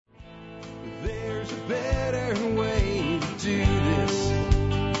better way to do this.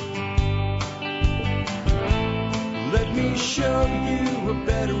 Let me show you a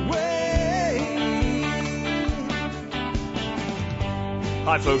better way.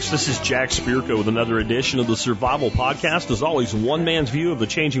 Hi, folks. This is Jack Spirko with another edition of the Survival Podcast. As always, one man's view of the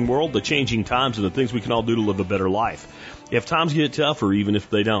changing world, the changing times, and the things we can all do to live a better life. If times get tougher, even if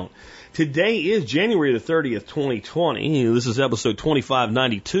they don't. Today is January the 30th, 2020. This is episode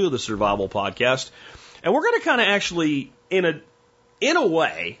 2592 of the Survival Podcast. And we're going to kind of actually, in a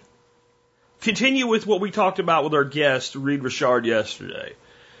way, continue with what we talked about with our guest, Reed Richard, yesterday.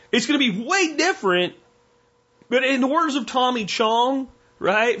 It's going to be way different, but in the words of Tommy Chong,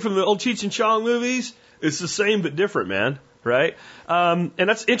 right, from the old Cheech and Chong movies, it's the same but different, man, right? And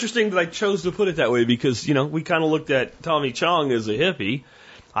that's interesting that I chose to put it that way because, you know, we kind of looked at Tommy Chong as a hippie.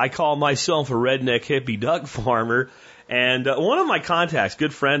 I call myself a redneck hippie duck farmer. And one of my contacts,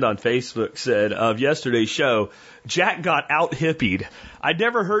 good friend on Facebook, said of yesterday's show, Jack got out hippied. I'd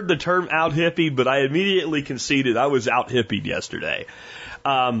never heard the term out hippied, but I immediately conceded I was out hippied yesterday.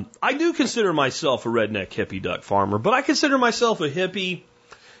 I do consider myself a redneck hippie duck farmer, but I consider myself a hippie,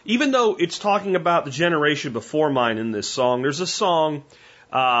 even though it's talking about the generation before mine in this song. There's a song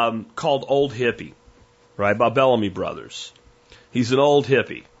called Old Hippie, right, by Bellamy Brothers. He's an old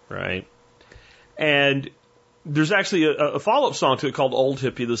hippie, right? And there's actually a follow-up song to it called Old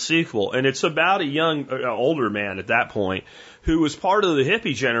Hippie, the sequel. And it's about a young, older man at that point who was part of the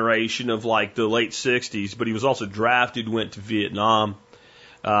hippie generation of like the late 60s, but he was also drafted, went to Vietnam,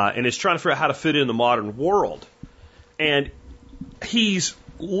 and is trying to figure out how to fit in the modern world. And he's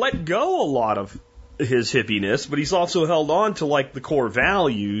let go a lot of his hippiness, but he's also held on to like the core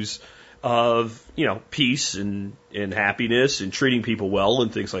values of, you know, peace and happiness and treating people well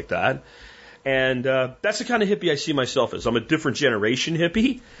and things like that. And that's the kind of hippie I see myself as. I'm a different generation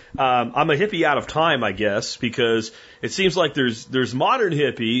hippie. I'm a hippie out of time, I guess, because it seems like there's modern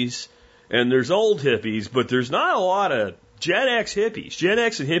hippies and there's old hippies, but there's not a lot of Gen X hippies. Gen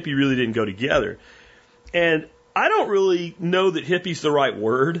X and hippie really didn't go together. And I don't really know that hippie's the right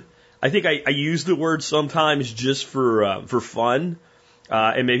word. I think I use the word sometimes just for fun.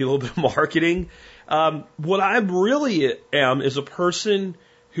 And maybe a little bit of marketing. What I really am is a person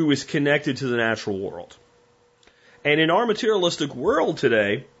who is connected to the natural world. And in our materialistic world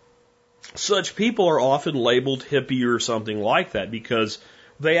today, such people are often labeled hippie or something like that because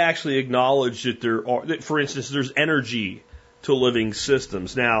they actually acknowledge that for instance, there's energy to living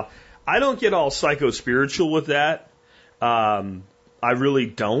systems. Now, I don't get all psycho-spiritual with that. I really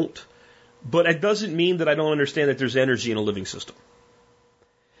don't. But it doesn't mean that I don't understand that there's energy in a living system.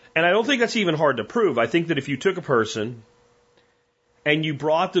 And I don't think that's even hard to prove. I think that if you took a person and you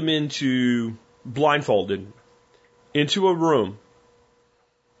brought them blindfolded, into a room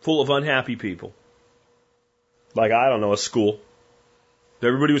full of unhappy people, like, I don't know, a school,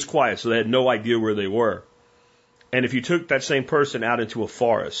 everybody was quiet, so they had no idea where they were. And if you took that same person out into a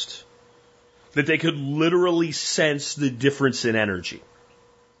forest, that they could literally sense the difference in energy.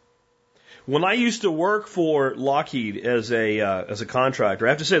 When I used to work for Lockheed as a contractor, I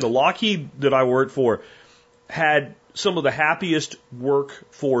have to say the Lockheed that I worked for had some of the happiest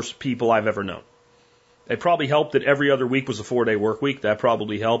workforce people I've ever known. It probably helped that every other week was a 4-day work week. That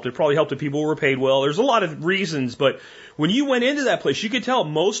probably helped. It probably helped that people were paid well. There's a lot of reasons, but when you went into that place, you could tell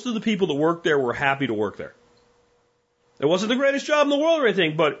most of the people that worked there were happy to work there. It wasn't the greatest job in the world or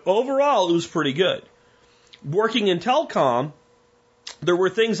anything, but overall it was pretty good. Working in telecom, there were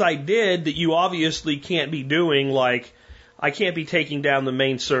things I did that you obviously can't be doing, like I can't be taking down the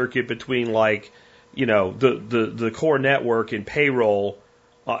main circuit between like, you know, the core network and payroll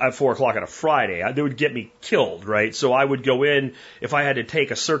at 4 o'clock on a Friday. They would get me killed, right? So I would go in, if I had to take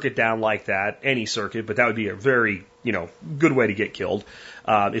a circuit down like that, any circuit, but that would be a very, you know, good way to get killed,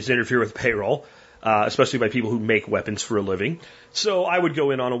 is to interfere with payroll, especially by people who make weapons for a living. So I would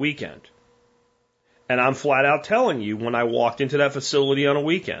go in on a weekend. And I'm flat out telling you, when I walked into that facility on a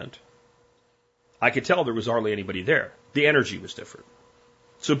weekend, I could tell there was hardly anybody there. The energy was different.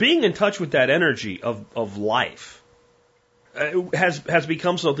 So being in touch with that energy of life has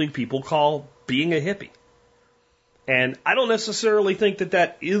become something people call being a hippie. And I don't necessarily think that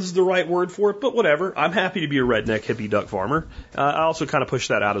that is the right word for it, but whatever. I'm happy to be a redneck hippie duck farmer. I also kind of push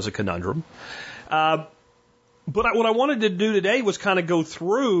that out as a conundrum. But what I wanted to do today was kind of go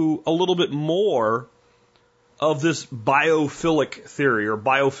through a little bit more of this biophilic theory or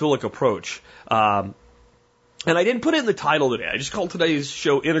biophilic approach. And I didn't put it in the title today. I just called today's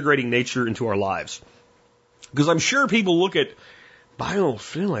show Integrating Nature into Our Lives. Because I'm sure people look at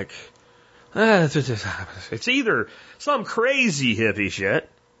biophilic. It's either some crazy hippie shit,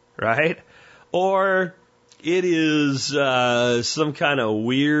 right? or it is some kind of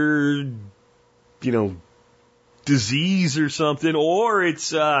weird, disease or something, or it's,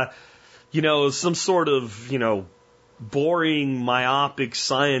 some sort of, boring, myopic,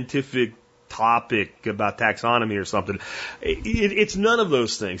 scientific topic about taxonomy or something. It's none of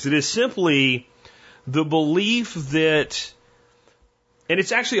those things. It is simply the belief that, and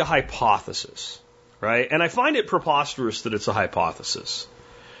it's actually a hypothesis, right? And I find it preposterous that it's a hypothesis.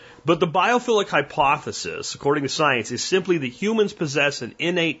 But the biophilic hypothesis, according to science, is simply that humans possess an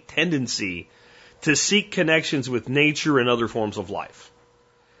innate tendency to seek connections with nature and other forms of life.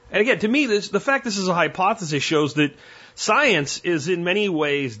 And again, to me, the fact this is a hypothesis shows that science is in many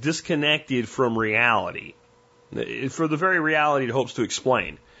ways disconnected from reality, for the very reality it hopes to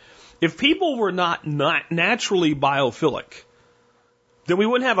explain. If people were not naturally biophilic, then we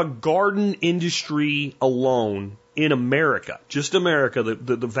wouldn't have a garden industry alone in America, just America,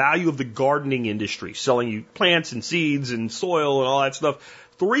 the value of the gardening industry, selling you plants and seeds and soil and all that stuff,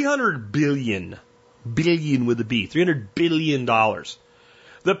 $300 billion with a B, $300 billion.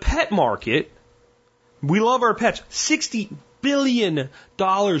 The pet market, we love our pets, $60 billion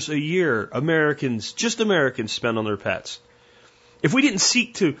a year Americans spend on their pets. If we didn't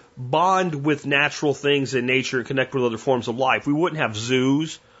seek to bond with natural things in nature and connect with other forms of life, we wouldn't have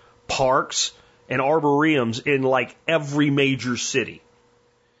zoos, parks, and arboreums in like every major city.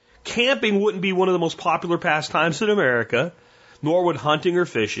 Camping wouldn't be one of the most popular pastimes in America, nor would hunting or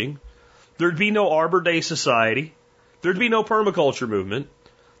fishing. There'd be no Arbor Day Society. There'd be no permaculture movement.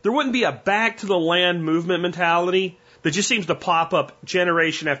 There wouldn't be a back to the land movement mentality that just seems to pop up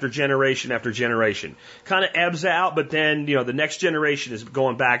generation after generation after generation. Kind of ebbs out, but then, the next generation is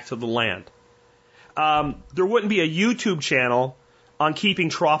going back to the land. There wouldn't be a YouTube channel on keeping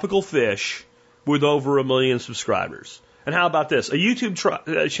tropical fish with over 1 million subscribers. And how about this? A YouTube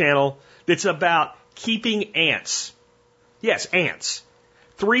channel that's about keeping ants. Yes, ants.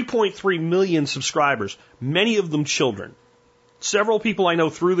 3.3 million subscribers, many of them children. Several people I know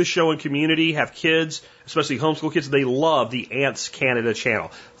through the show and community have kids, especially homeschool kids. They love the Ants Canada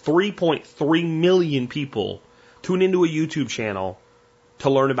channel. 3.3 million people tune into a YouTube channel to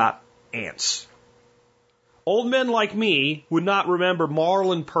learn about ants. Old men like me would not remember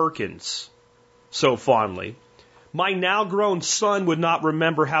Marlin Perkins so fondly. My now grown son would not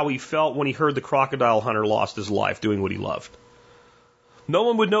remember how he felt when he heard the crocodile hunter lost his life doing what he loved. No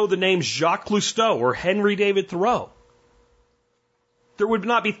one would know the names Jacques Cousteau or Henry David Thoreau. There would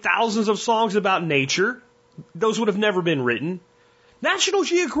not be thousands of songs about nature. Those would have never been written. National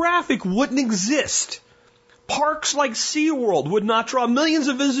Geographic wouldn't exist. Parks like SeaWorld would not draw millions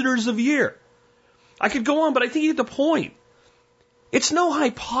of visitors a year. I could go on, but I think you get the point. It's no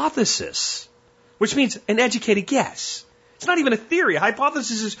hypothesis, which means an educated guess. It's not even a theory. A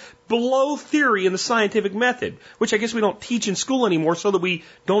hypothesis is below theory in the scientific method, which I guess we don't teach in school anymore so that we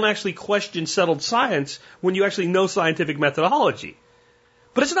don't actually question settled science when you actually know scientific methodology.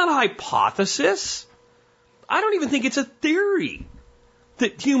 But it's not a hypothesis. I don't even think it's a theory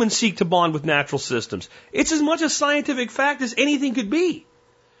that humans seek to bond with natural systems. It's as much a scientific fact as anything could be.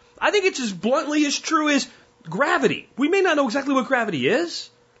 I think it's as bluntly as true as gravity. We may not know exactly what gravity is.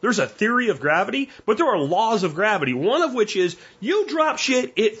 There's a theory of gravity, but there are laws of gravity, one of which is you drop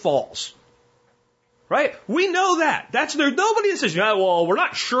shit, it falls. Right? We know that. There's nobody that says, well, we're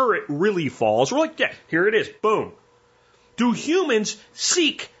not sure it really falls. We're like, yeah, here it is. Boom. Do humans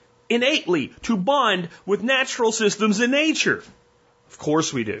seek innately to bond with natural systems in nature? Of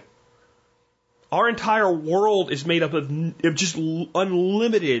course we do. Our entire world is made up of just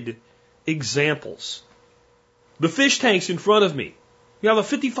unlimited examples. The fish tanks in front of me. You have a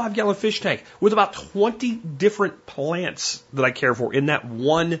 55-gallon fish tank with about 20 different plants that I care for in that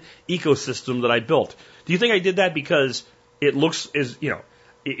one ecosystem that I built. Do you think I did that because it looks as,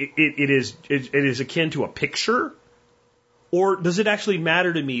 it is akin to a picture? Or does it actually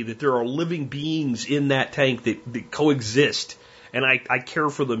matter to me that there are living beings in that tank that coexist and I care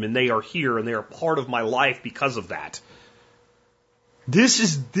for them and they are here and they are part of my life because of that? This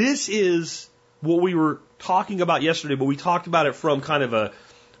is what we were talking about yesterday, but we talked about it from kind of a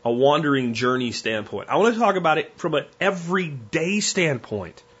wandering journey standpoint. I want to talk about it from an everyday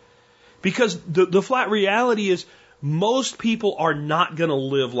standpoint because the flat reality is most people are not going to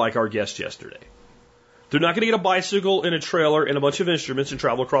live like our guest yesterday. They're not going to get a bicycle and a trailer and a bunch of instruments and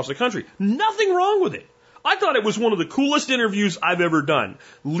travel across the country. Nothing wrong with it. I thought it was one of the coolest interviews I've ever done.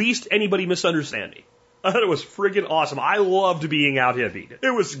 Least anybody misunderstand me. I thought it was friggin' awesome. I loved being out hippie.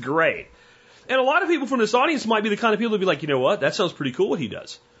 It was great. And a lot of people from this audience might be the kind of people that be like, you know what? That sounds pretty cool what he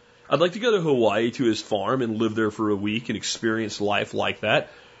does. I'd like to go to Hawaii to his farm and live there for a week and experience life like that.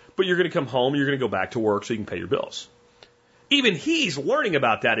 but you're going to come home, you're going to go back to work so you can pay your bills. Even he's learning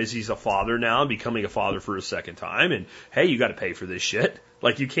about that as he's a father now and becoming a father for a second time. And hey, you got to pay for this shit.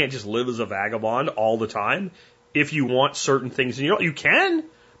 Like, you can't just live as a vagabond all the time. If you want certain things in your life, you can.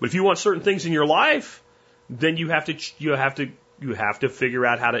 But if you want certain things in your life, then you have to figure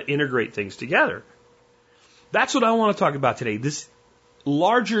out how to integrate things together. That's what I want to talk about today. This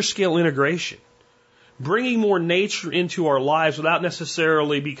larger scale integration, bringing more nature into our lives without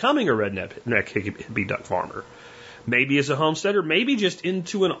necessarily becoming a redneck hippie duck farmer. Maybe as a homesteader, maybe just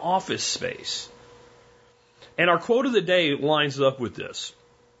into an office space. And our quote of the day lines up with this.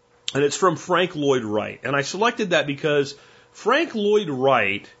 And it's from Frank Lloyd Wright. And I selected that because Frank Lloyd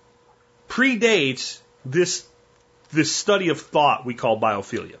Wright predates this study of thought we call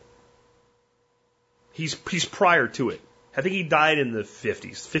biophilia. He's prior to it. I think he died in the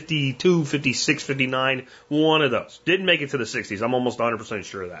 50s, 52, 56, 59, one of those. Didn't make it to the 60s. I'm almost 100%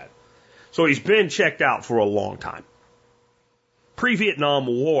 sure of that. So he's been checked out for a long time. Pre-Vietnam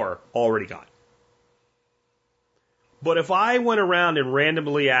War, already gone. But if I went around and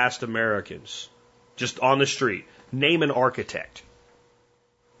randomly asked Americans, just on the street, name an architect.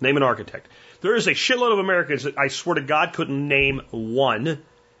 Name an architect. There is a shitload of Americans that I swear to God couldn't name one,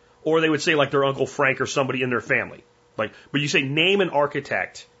 or they would say like their Uncle Frank or somebody in their family. Like, but you say name an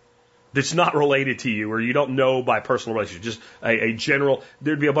architect that's not related to you or you don't know by personal relationship, just a general,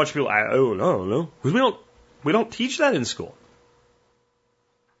 there'd be a bunch of people, I don't know. Because we don't teach that in school.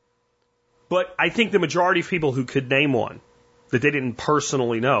 But I think the majority of people who could name one that they didn't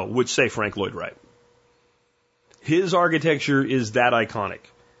personally know would say Frank Lloyd Wright. His architecture is that iconic.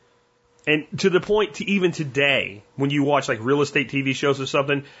 And to the point to even today, when you watch like real estate TV shows or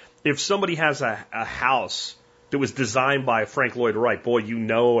something, if somebody has a house that was designed by Frank Lloyd Wright, boy, you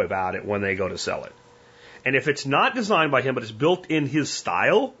know about it when they go to sell it. And if it's not designed by him, but it's built in his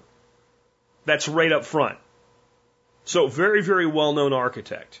style, that's right up front. So very, very well-known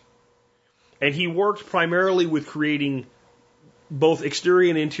architect. And he worked primarily with creating both exterior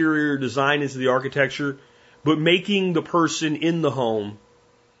and interior design into the architecture, but making the person in the home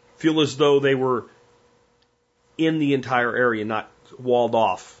feel as though they were in the entire area, not walled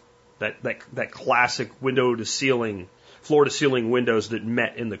off. That classic window to ceiling, floor to ceiling windows that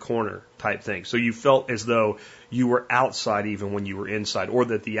met in the corner type thing. So you felt as though you were outside even when you were inside, or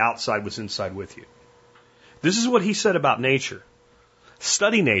that the outside was inside with you. This is what he said about nature.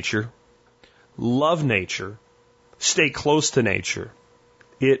 Study nature. Love nature, stay close to nature.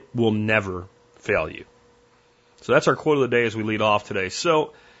 It will never fail you. So that's our quote of the day as we lead off today.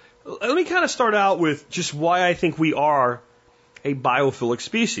 So let me kind of start out with just why I think we are a biophilic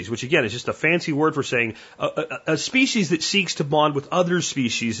species, which again is just a fancy word for saying a species that seeks to bond with other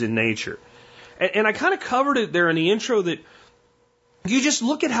species in nature. And I kind of covered it there in the intro that you just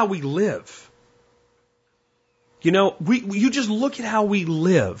look at how we live. You know, you just look at how we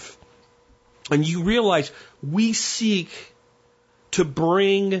live. And you realize we seek to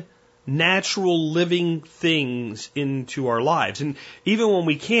bring natural living things into our lives. And even when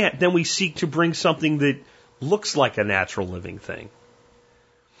we can't, then we seek to bring something that looks like a natural living thing.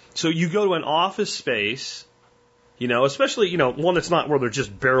 So you go to an office space, you know, especially, you know, one that's not where they're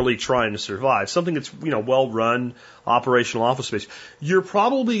just barely trying to survive, something that's, you know, well-run operational office space. You're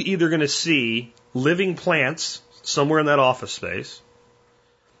probably either going to see living plants somewhere in that office space.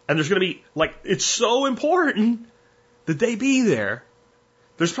 And there's going to be, like, it's so important that they be there.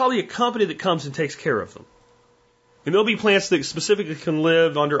 There's probably a company that comes and takes care of them. And there'll be plants that specifically can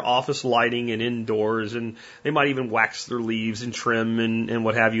live under office lighting and indoors, and they might even wax their leaves and trim and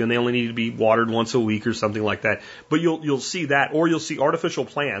what have you, and they only need to be watered once a week or something like that. But you'll see that, or you'll see artificial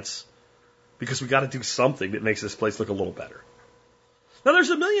plants, because we got to do something that makes this place look a little better. Now,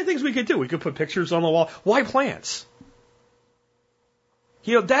 there's a million things we could do. We could put pictures on the wall. Why plants?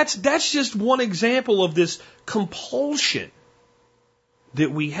 You know, that's just one example of this compulsion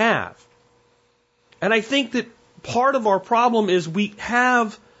that we have. And I think that part of our problem is we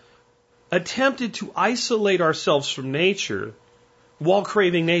have attempted to isolate ourselves from nature while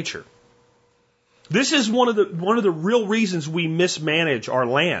craving nature. This is one of the real reasons we mismanage our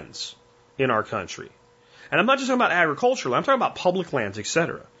lands in our country. And I'm not just talking about agricultural, I'm talking about public lands,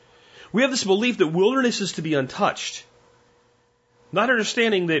 etc. We have this belief that wilderness is to be untouched. Not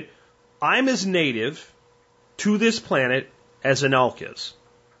understanding that I'm as native to this planet as an elk is.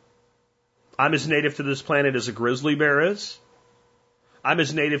 I'm as native to this planet as a grizzly bear is. I'm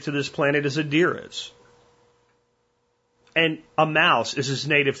as native to this planet as a deer is. And a mouse is as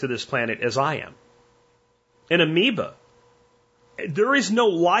native to this planet as I am. An amoeba. There is no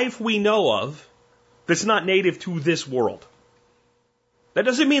life we know of that's not native to this world. That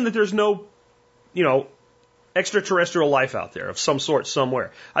doesn't mean that there's no, extraterrestrial life out there of some sort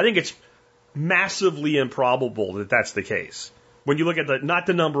somewhere. I think it's massively improbable that that's the case. When you look at not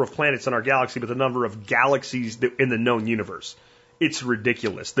the number of planets in our galaxy, but the number of galaxies in the known universe, it's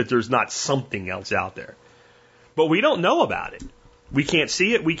ridiculous that there's not something else out there. But we don't know about it. We can't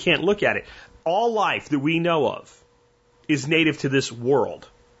see it. We can't look at it. All life that we know of is native to this world.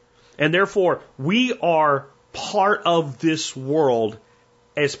 And therefore, we are part of this world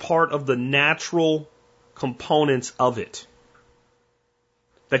as part of the natural components of it.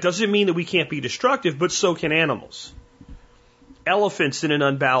 That doesn't mean that we can't be destructive, but so can animals. Elephants in an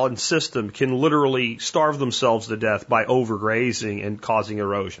unbalanced system can literally starve themselves to death by overgrazing and causing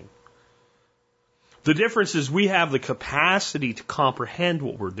erosion. The difference is we have the capacity to comprehend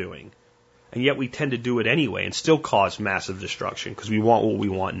what we're doing, and yet we tend to do it anyway and still cause massive destruction because we want what we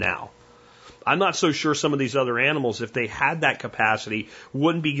want now. I'm not so sure some of these other animals, if they had that capacity,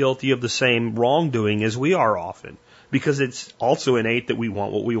 wouldn't be guilty of the same wrongdoing as we are often, because it's also innate that we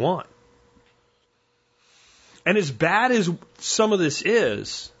want what we want. And as bad as some of this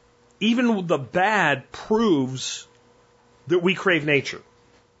is, even the bad proves that we crave nature.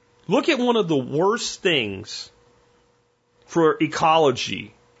 Look at one of the worst things for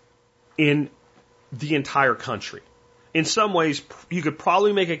ecology in the entire country. In some ways, you could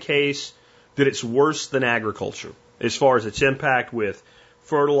probably make a case that it's worse than agriculture as far as its impact with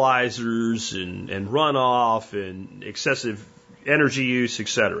fertilizers and runoff and excessive energy use,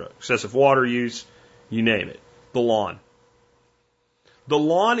 etc., excessive water use, you name it. The lawn. The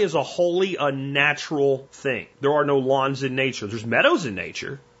lawn is a wholly unnatural thing. There are no lawns in nature. There's meadows in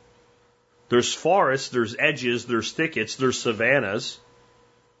nature. There's forests, there's edges, there's thickets, there's savannas,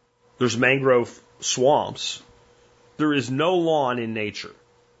 there's mangrove swamps. There is no lawn in nature.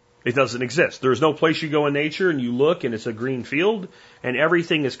 It doesn't exist. There's no place you go in nature and you look and it's a green field and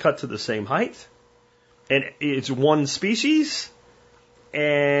everything is cut to the same height and it's one species.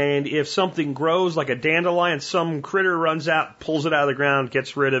 And if something grows like a dandelion, some critter runs out, pulls it out of the ground,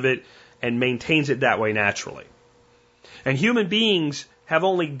 gets rid of it, and maintains it that way naturally. And human beings have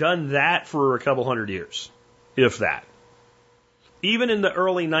only done that for a couple hundred years, if that. Even in the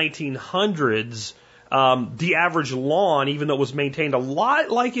early 1900s, the average lawn, even though it was maintained a lot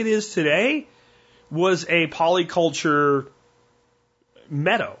like it is today, was a polyculture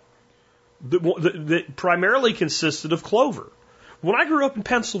meadow that primarily consisted of clover. When I grew up in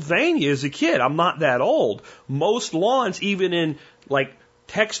Pennsylvania as a kid, I'm not that old, most lawns, even in like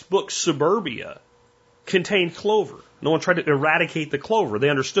textbook suburbia, contained clover. No one tried to eradicate the clover. They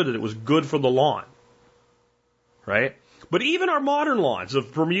understood that it was good for the lawn. Right? But even our modern lawns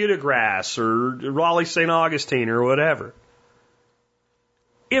of Bermuda grass or Raleigh St. Augustine or whatever,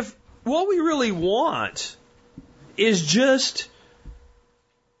 if what we really want is just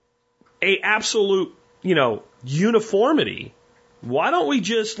a absolute, uniformity, why don't we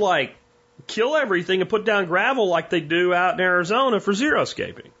just like kill everything and put down gravel like they do out in Arizona for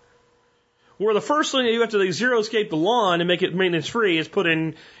xeriscaping? Where the first thing you have to do xeriscape the lawn and make it maintenance free is put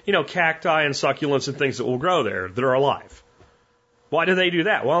in, cacti and succulents and things that will grow there that are alive. Why do they do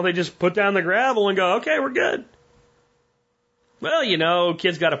that? Well, they just put down the gravel and go, okay, we're good. Well,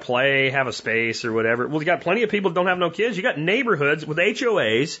 kids got to play, have a space or whatever. Well, you got plenty of people that don't have no kids. You got neighborhoods with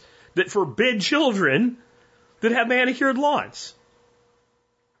HOAs that forbid children that have manicured lawns.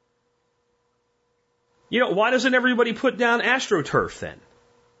 Why doesn't everybody put down AstroTurf then?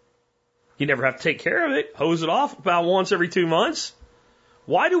 You never have to take care of it. Hose it off about once every 2 months.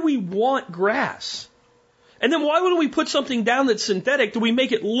 Why do we want grass? And then why wouldn't we put something down that's synthetic? Do we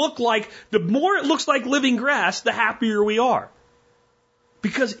make it look like, the more it looks like living grass, the happier we are?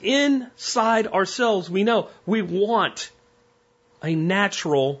 Because inside ourselves, we know we want a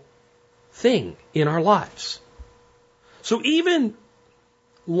natural thing in our lives. So even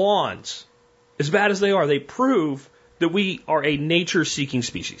lawns, as bad as they are, they prove that we are a nature-seeking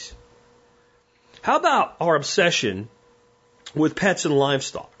species. How about our obsession with pets and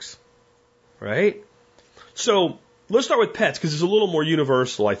livestock? Right? So let's start with pets because it's a little more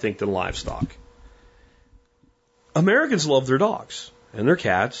universal, I think, than livestock. Americans love their dogs and their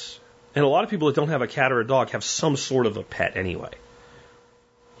cats, and a lot of people that don't have a cat or a dog have some sort of a pet anyway.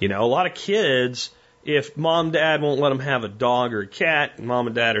 A lot of kids, if mom and dad won't let them have a dog or a cat, mom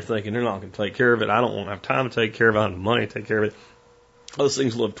and dad are thinking they're not going to take care of it. I don't have time to take care of it. I don't have money to take care of it. Those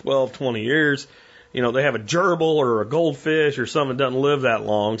things live 12, 20 years. They have a gerbil or a goldfish or something that doesn't live that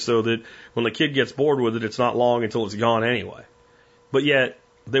long so that when the kid gets bored with it, it's not long until it's gone anyway. But yet,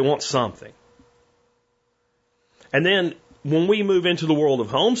 they want something. And then, when we move into the world of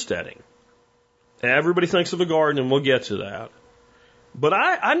homesteading, everybody thinks of a garden, and we'll get to that. But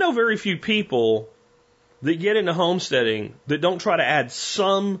I know very few people that get into homesteading that don't try to add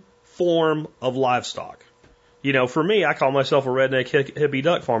some form of livestock. You know, for me, I call myself a redneck hippie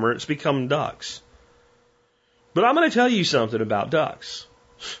duck farmer. It's become ducks. But I'm going to tell you something about ducks.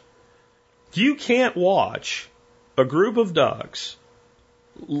 You can't watch a group of ducks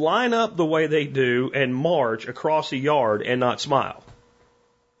line up the way they do and march across a yard and not smile.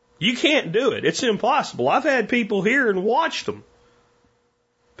 You can't do it. It's impossible. I've had people here and watched them.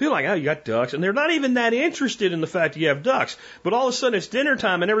 People are like, oh, you got ducks. And they're not even that interested in the fact that you have ducks. But all of a sudden it's dinner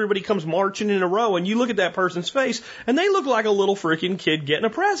time and everybody comes marching in a row and you look at that person's face and they look like a little freaking kid getting a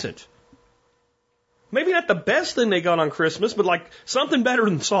present. Maybe not the best thing they got on Christmas, but like something better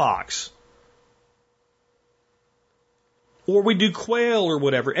than socks. Or we do quail or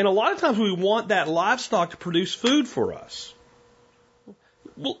whatever. And a lot of times we want that livestock to produce food for us.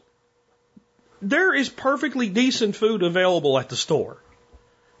 Well, there is perfectly decent food available at the store.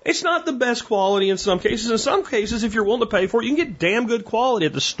 It's not the best quality in some cases. In some cases, if you're willing to pay for it, you can get damn good quality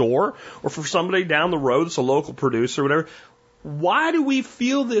at the store or for somebody down the road that's a local producer or whatever. Why do we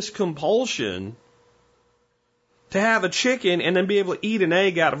feel this compulsion to have a chicken and then be able to eat an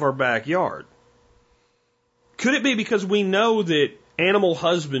egg out of our backyard? Could it be because we know that animal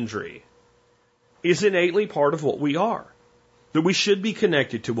husbandry is innately part of what we are? That we should be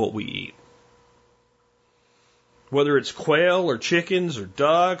connected to what we eat? Whether it's quail or chickens or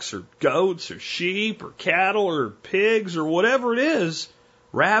ducks or goats or sheep or cattle or pigs or whatever it is,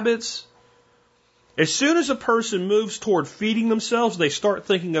 rabbits. As soon as a person moves toward feeding themselves, they start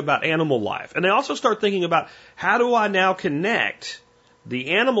thinking about animal life. And they also start thinking about, how do I now connect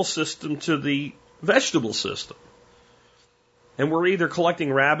the animal system to the vegetable system? And we're either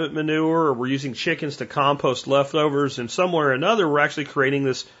collecting rabbit manure or we're using chickens to compost leftovers, and somewhere or another we're actually creating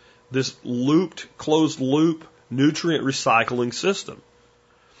this looped, closed loop nutrient recycling system.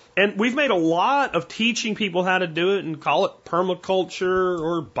 And we've made a lot of teaching people how to do it and call it permaculture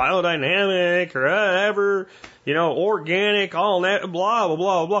or biodynamic or whatever, you know, organic, all that, blah, blah,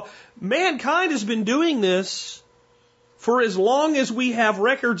 blah, blah. Mankind has been doing this for as long as we have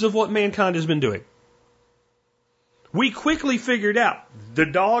records of what mankind has been doing. We quickly figured out the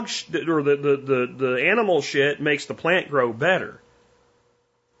dog or the animal shit makes the plant grow better.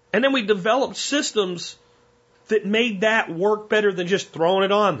 And then we developed systems that made that work better than just throwing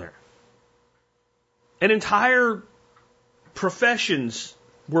it on there. And entire professions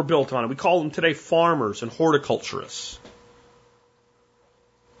were built on it. We call them today farmers and horticulturists.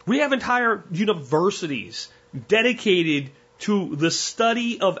 We have entire universities dedicated to the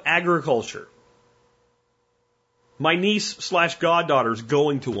study of agriculture. My niece/goddaughter is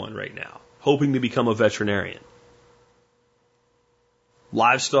going to one right now, hoping to become a veterinarian.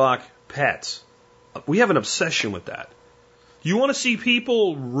 Livestock, pets. We have an obsession with that. You want to see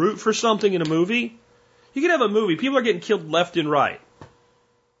people root for something in a movie? You can have a movie. People are getting killed left and right.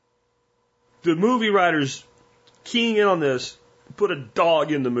 The movie writers keying in on this put a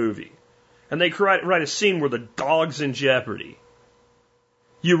dog in the movie. And they write a scene where the dog's in jeopardy.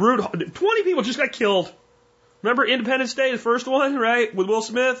 You root. 20 people just got killed. Remember Independence Day, the first one, right? With Will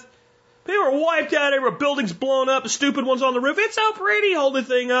Smith? People were wiped out. Every building's blown up. The stupid one's on the roof. It's so pretty. Hold the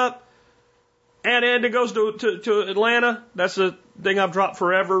thing up. And Ed goes to Atlanta. That's a thing I've dropped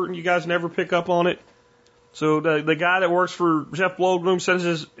forever, and you guys never pick up on it. So the guy that works for Jeff Goldblum sends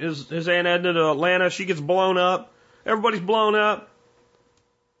his Aunt Edna to Atlanta. She gets blown up. Everybody's blown up.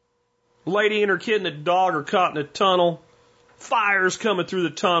 Lady and her kid and the dog are caught in a tunnel. Fire's coming through the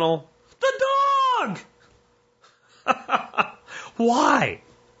tunnel. The dog! Why?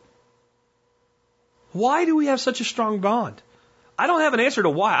 Why do we have such a strong bond? I don't have an answer to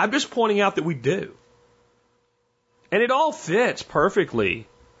why. I'm just pointing out that we do. And it all fits perfectly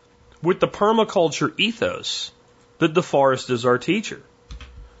with the permaculture ethos that the forest is our teacher.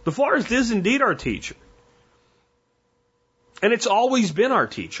 The forest is indeed our teacher. And it's always been our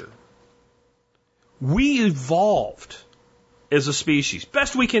teacher. We evolved as a species,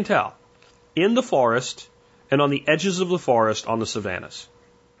 best we can tell, in the forest and on the edges of the forest on the savannas.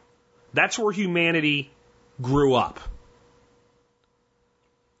 That's where humanity grew up.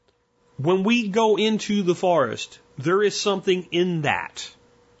 When we go into the forest, there is something in that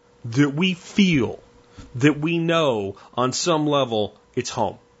we feel, that we know on some level it's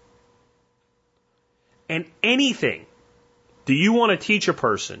home. And anything that you want to teach a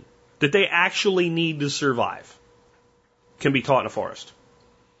person that they actually need to survive can be taught in a forest,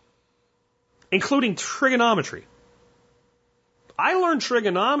 including trigonometry. I learned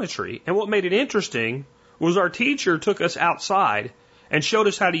trigonometry, and what made it interesting was our teacher took us outside and showed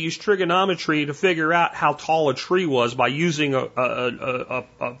us how to use trigonometry to figure out how tall a tree was by using a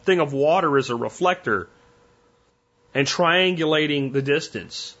thing of water as a reflector and triangulating the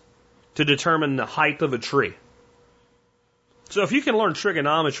distance to determine the height of a tree. So if you can learn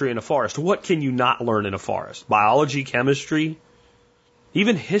trigonometry in a forest, what can you not learn in a forest? Biology, chemistry,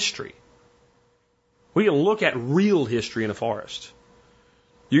 even history. We can look at real history in a forest.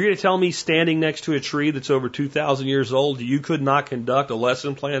 You're going to tell me standing next to a tree that's over 2,000 years old, you could not conduct a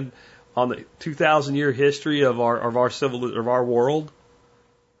lesson plan on the 2,000-year history of our world?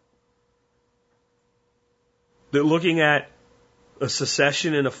 That looking at a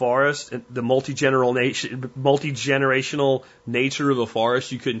succession in a forest, the multi-generational nature of a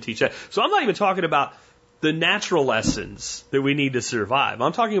forest, you couldn't teach that. So I'm not even talking about the natural lessons that we need to survive.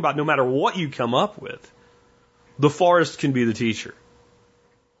 I'm talking about no matter what you come up with, the forest can be the teacher.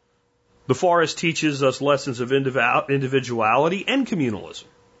 The forest teaches us lessons of individuality and communalism.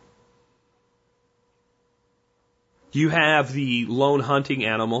 You have the lone hunting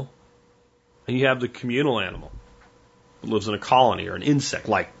animal, and you have the communal animal that lives in a colony, or an insect,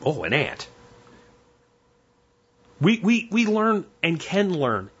 like, an ant. We learn and can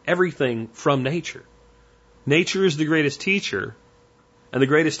learn everything from nature. Nature is the greatest teacher, and the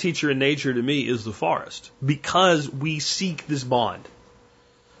greatest teacher in nature to me is the forest, because we seek this bond.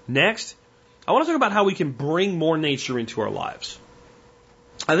 Next, I want to talk about how we can bring more nature into our lives.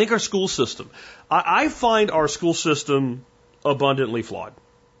 I think our school system, I find our school system abundantly flawed.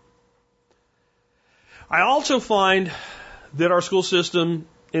 I also find that our school system,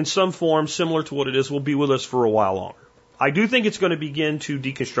 in some form similar to what it is, will be with us for a while longer. I do think it's going to begin to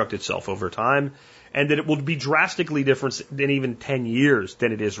deconstruct itself over time, and that it will be drastically different than even 10 years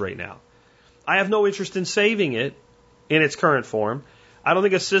than it is right now. I have no interest in saving it in its current form. I don't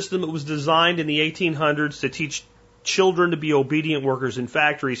think a system that was designed in the 1800s to teach children to be obedient workers in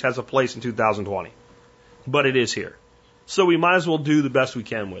factories has a place in 2020. But it is here. So we might as well do the best we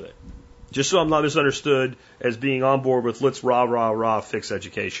can with it. Just so I'm not misunderstood as being on board with let's fix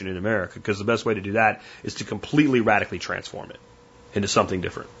education in America, because the best way to do that is to completely radically transform it into something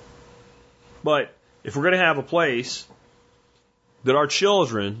different. But if we're going to have a place that our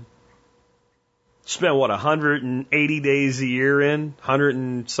children spend, 180 days a year in, 100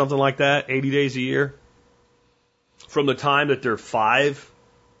 and something like that, 80 days a year, from the time that they're 5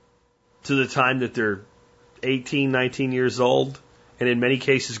 to the time that they're 18, 19 years old, and in many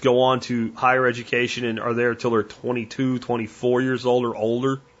cases go on to higher education and are there until they're 22, 24 years old or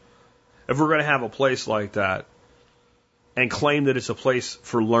older. If we're going to have a place like that and claim that it's a place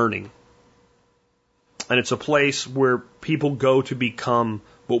for learning, and it's a place where people go to become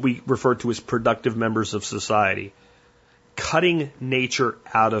what we refer to as productive members of society, cutting nature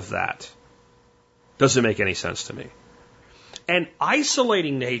out of that doesn't make any sense to me. And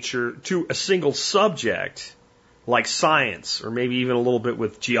isolating nature to a single subject, like science, or maybe even a little bit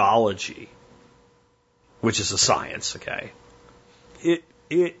with geology, which is a science, okay?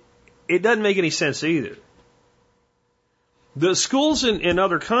 It doesn't make any sense either. The schools in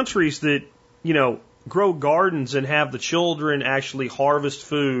other countries that, grow gardens and have the children actually harvest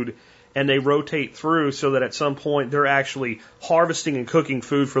food, and they rotate through so that at some point they're actually harvesting and cooking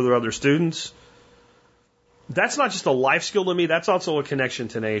food for their other students. That's not just a life skill to me, that's also a connection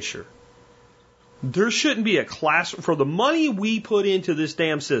to nature. There shouldn't be a class for the money we put into this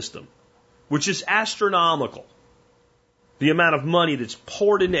damn system, which is astronomical. The amount of money that's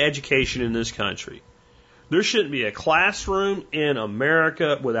poured into education in this country. There shouldn't be a classroom in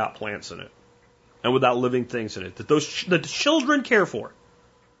America without plants in it and without living things in it that the children care for.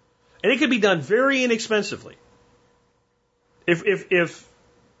 And it could be done very inexpensively. If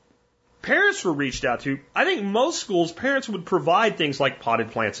parents were reached out to, I think most schools, parents would provide things like potted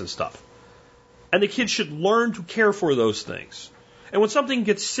plants and stuff. And the kids should learn to care for those things. And when something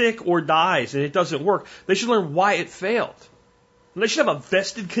gets sick or dies and it doesn't work, they should learn why it failed. And they should have a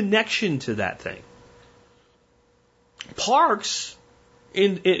vested connection to that thing. Parks,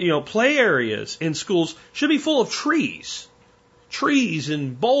 in play areas in schools should be full of trees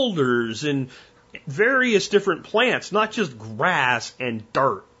and boulders and various different plants, not just grass and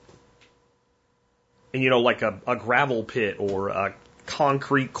dirt. And like a gravel pit or a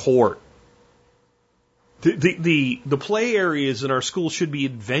concrete court. The play areas in our schools should be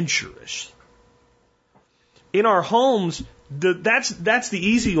adventurous. In our homes, that's the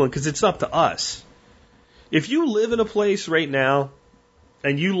easy one because it's up to us. If you live in a place right now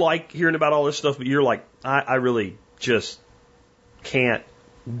and you like hearing about all this stuff, but you're like, I really just can't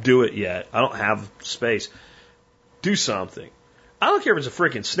do it yet. I don't have space. Do something. I don't care if it's a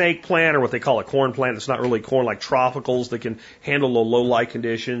freaking snake plant or what they call a corn plant that's not really corn, like tropicals that can handle the low light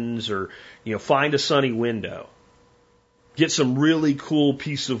conditions, or, find a sunny window. Get some really cool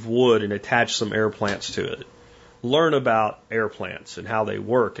piece of wood and attach some air plants to it. Learn about air plants and how they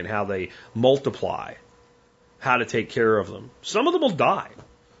work and how they multiply, how to take care of them. Some of them will die.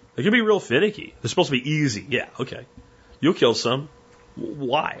 They can be real finicky. They're supposed to be easy. Yeah, okay. You'll kill some.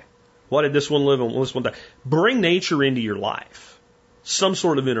 Why? Why did this one live and this one die? Bring nature into your life. Some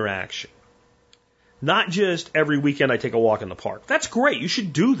sort of interaction. Not just every weekend I take a walk in the park. That's great. You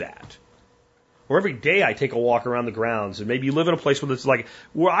should do that. Or every day I take a walk around the grounds. And maybe you live in a place where it's like,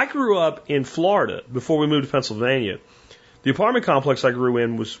 where I grew up in Florida before we moved to Pennsylvania. The apartment complex I grew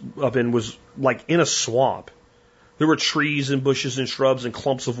in was like in a swamp. There were trees and bushes and shrubs and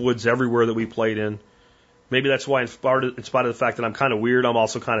clumps of woods everywhere that we played in. Maybe that's why, in spite of the fact that I'm kind of weird, I'm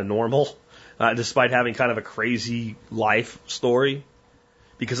also kind of normal, despite having kind of a crazy life story,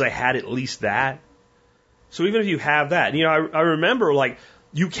 because I had at least that. So even if you have that, I remember, like,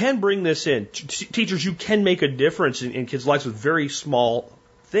 you can bring this in. Teachers, you can make a difference in kids' lives with very small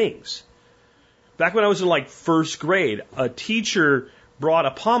things. Back when I was in, like, first grade, a teacher brought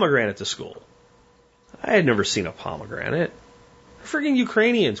a pomegranate to school. I had never seen a pomegranate. Freaking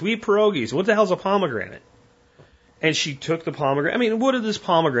Ukrainians. We eat pierogies. What the hell's a pomegranate? And she took the pomegranate. I mean, what did this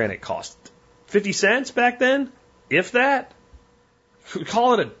pomegranate cost? 50 cents back then? If that?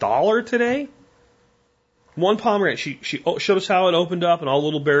 Call it $1 today? One pomegranate. She showed us how it opened up and all the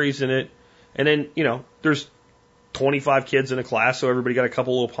little berries in it. And then, there's 25 kids in a class, so everybody got a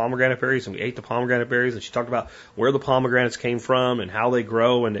couple little pomegranate berries, and we ate the pomegranate berries. And she talked about where the pomegranates came from and how they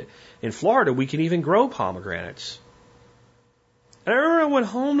grow. And in Florida, we can even grow pomegranates. And I remember I went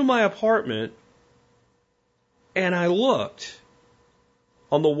home to my apartment, and I looked.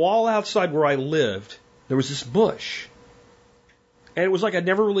 On the wall outside where I lived, there was this bush. And it was like I'd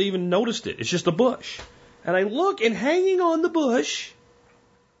never really even noticed it. It's just a bush. And I look, and hanging on the bush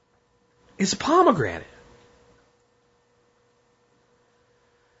is a pomegranate.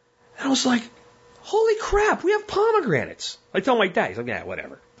 And I was like, holy crap, we have pomegranates. I tell my dad, he's like, yeah,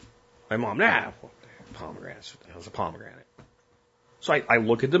 whatever. My mom, pomegranates. It was a pomegranate. So I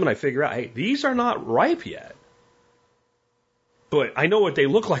look at them and I figure out, hey, these are not ripe yet. But I know what they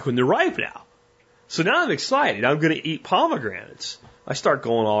look like when they're ripe now. So now I'm excited. I'm going to eat pomegranates. I start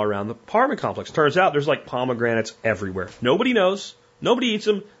going all around the apartment complex. Turns out there's like pomegranates everywhere. Nobody knows. Nobody eats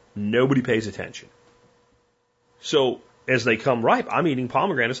them. Nobody pays attention. So as they come ripe, I'm eating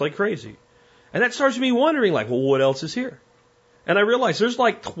pomegranates like crazy. And that starts me wondering, like, well, what else is here? And I realized there's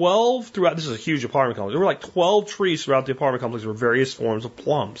like 12 throughout, this is a huge apartment complex, there were like 12 trees throughout the apartment complex with various forms of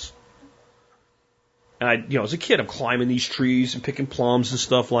plums. And I, as a kid, I'm climbing these trees and picking plums and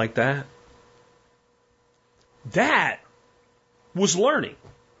stuff like that. That was learning.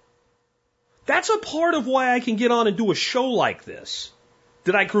 That's a part of why I can get on and do a show like this,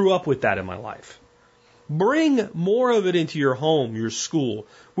 that I grew up with that in my life. Bring more of it into your home, your school.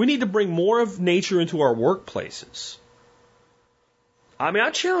 We need to bring more of nature into our workplaces. I mean,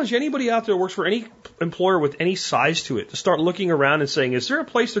 I challenge anybody out there who works for any employer with any size to it to start looking around and saying, is there a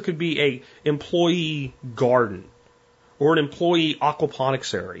place there could be a employee garden or an employee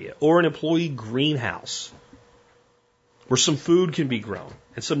aquaponics area or an employee greenhouse where some food can be grown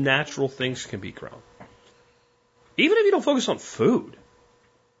and some natural things can be grown? Even if you don't focus on food,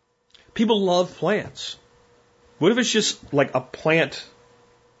 people love plants. What if it's just like a plant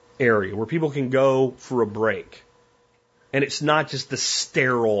area where people can go for a break? And it's not just the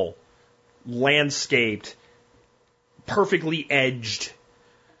sterile, landscaped, perfectly edged.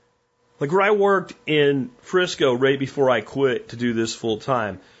 Like where I worked in Frisco right before I quit to do this full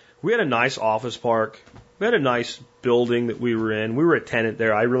time, we had a nice office park. We had a nice building that we were in. We were a tenant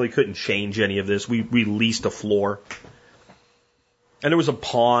there. I really couldn't change any of this. We leased a floor. And there was a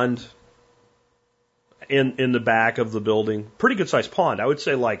pond in the back of the building. Pretty good sized pond. I would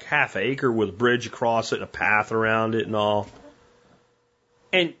say like half acre with a bridge across it and a path around it and all.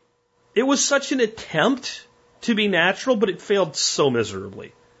 And it was such an attempt to be natural, but it failed so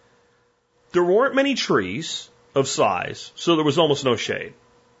miserably. There weren't many trees of size, so there was almost no shade.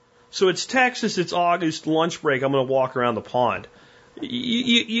 So it's Texas, it's August, lunch break, I'm going to walk around the pond.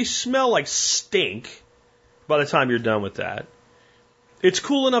 You smell like stink by the time you're done with that. It's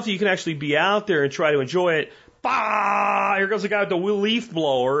cool enough that you can actually be out there and try to enjoy it. Bah! Here goes the guy with the leaf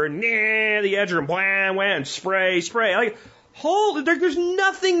blower, and the edge of wham, wham, spray. Like, there's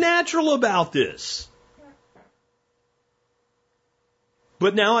nothing natural about this.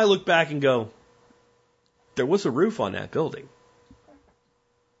 But now I look back and go, there was a roof on that building.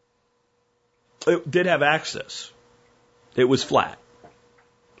 It did have access. It was flat.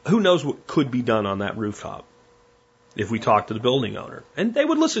 Who knows what could be done on that rooftop if we talked to the building owner? And they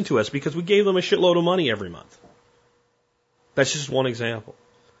would listen to us because we gave them a shitload of money every month. That's just one example.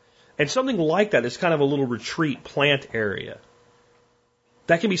 And something like that is kind of a little retreat plant area.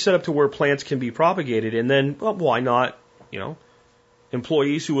 That can be set up to where plants can be propagated, and then, well, why not,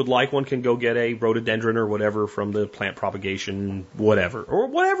 employees who would like one can go get a rhododendron or whatever from the plant propagation, whatever, or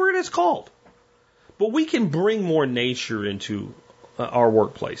whatever it is called. But we can bring more nature into our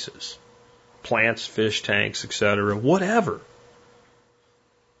workplaces. Plants, fish tanks, etc., whatever.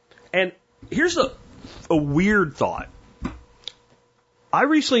 And here's a weird thought. I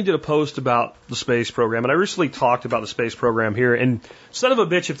recently did a post about the space program, and I recently talked about the space program here, and son of a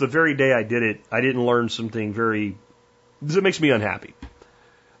bitch, if the very day I did it, I didn't learn something that makes me unhappy.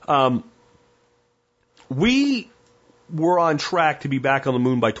 We were on track to be back on the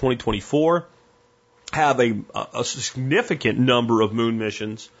moon by 2024, have a significant number of moon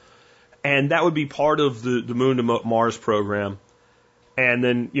missions, and that would be part of the Moon to Mars program, and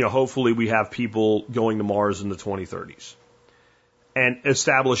then, hopefully we have people going to Mars in the 2030s. And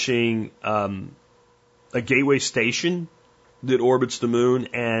establishing a gateway station that orbits the moon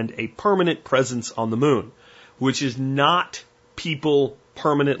and a permanent presence on the moon, which is not people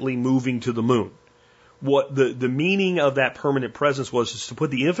permanently moving to the moon. What the meaning of that permanent presence was is to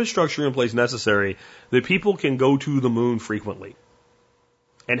put the infrastructure in place necessary that people can go to the moon frequently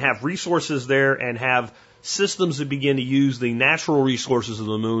and have resources there and have systems that begin to use the natural resources of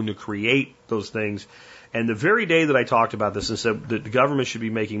the moon to create those things. And the very day that I talked about this and said that the government should be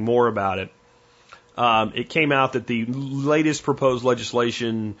making more about it, it came out that the latest proposed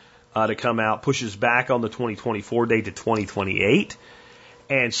legislation to come out pushes back on the 2024 date to 2028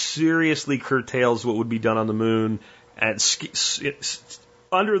 and seriously curtails what would be done on the moon and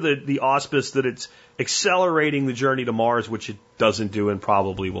under the auspice that it's accelerating the journey to Mars, which it doesn't do and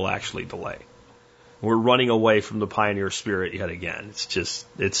probably will actually delay. We're running away from the pioneer spirit yet again.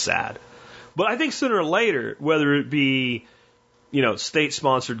 It's sad. But I think sooner or later, whether it be,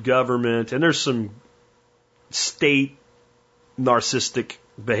 state-sponsored government, and there's some state narcissistic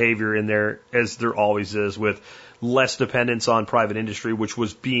behavior in there, as there always is, with less dependence on private industry, which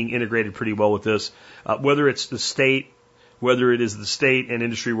was being integrated pretty well with this, whether it's the state, whether it is the state and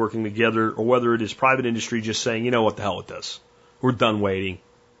industry working together, or whether it is private industry just saying, what the hell with this? We're done waiting.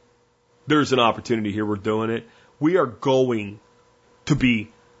 There's an opportunity here. We're doing it. We are going to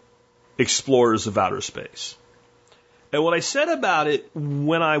be explorers of outer space. And what I said about it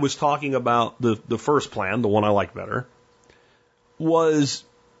when I was talking about the first plan, the one I like better, was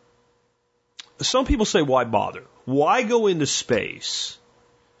some people say, why bother? Why go into space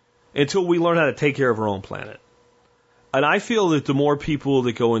until we learn how to take care of our own planet? And I feel that the more people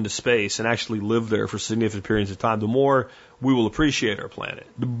that go into space and actually live there for significant periods of time, the more we will appreciate our planet,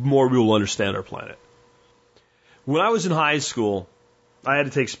 the more we will understand our planet. When I was in high school, I had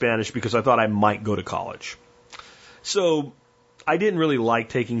to take Spanish because I thought I might go to college. So I didn't really like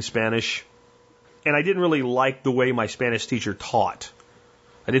taking Spanish, and I didn't really like the way my Spanish teacher taught.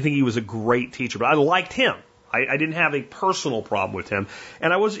 I didn't think he was a great teacher, but I liked him. I didn't have a personal problem with him,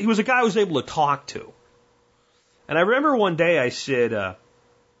 and he was a guy I was able to talk to. And I remember one day I said,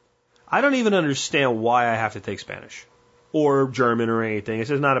 I don't even understand why I have to take Spanish or German or anything. He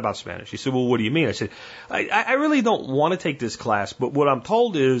said, it's not about Spanish. He said, well, what do you mean? I said, I really don't want to take this class, but what I'm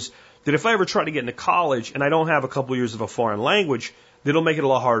told is that if I ever try to get into college and I don't have a couple years of a foreign language, that it'll make it a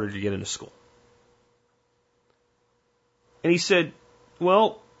lot harder to get into school. And he said,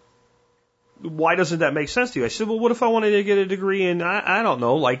 well, why doesn't that make sense to you? I said, well, what if I wanted to get a degree in, I don't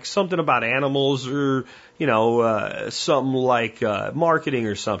know, like something about animals or, something like marketing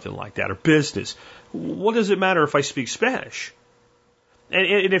or something like that, or business. What does it matter if I speak Spanish?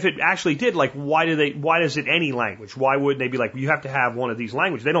 And if it actually did, like, why does it any language? Why wouldn't they be like, you have to have one of these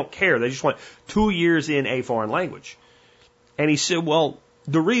languages? They don't care. They just want 2 years in a foreign language. And he said, well,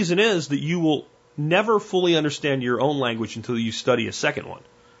 the reason is that you will never fully understand your own language until you study a second one.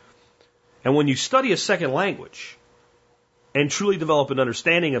 And when you study a second language and truly develop an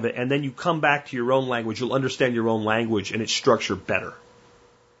understanding of it, and then you come back to your own language, you'll understand your own language and its structure better.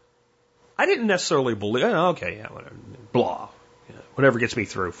 I didn't necessarily believe, okay, yeah, whatever, blah. Whatever gets me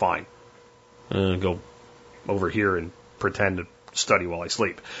through, fine. Go over here and pretend to study while I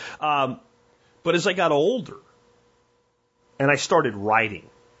sleep. But as I got older and I started writing,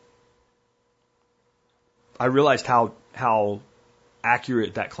 I realized how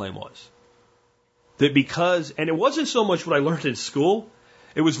accurate that claim was. That because, and it wasn't so much what I learned in school,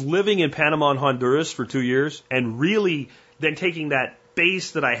 it was living in Panama and Honduras for 2 years and really then taking that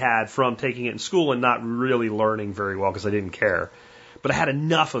space that I had from taking it in school and not really learning very well because I didn't care. But I had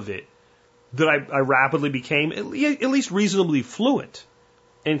enough of it that I rapidly became at least reasonably fluent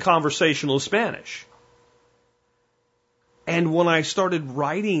in conversational Spanish. And when I started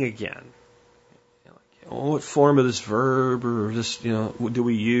writing again, what form of this verb or this, do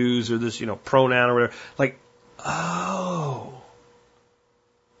we use, or this, pronoun or whatever, like, oh,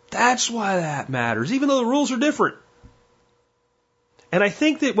 that's why that matters, even though the rules are different. And I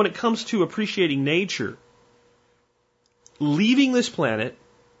think that when it comes to appreciating nature, leaving this planet,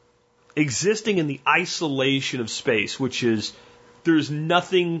 existing in the isolation of space, which is, there's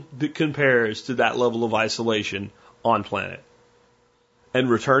nothing that compares to that level of isolation on planet, and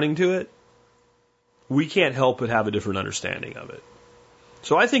returning to it, we can't help but have a different understanding of it.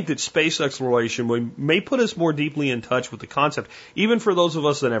 So I think that space exploration may put us more deeply in touch with the concept, even for those of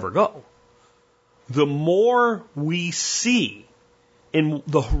us that never go. The more we see in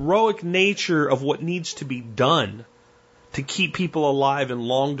the heroic nature of what needs to be done to keep people alive in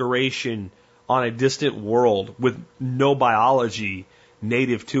long duration on a distant world with no biology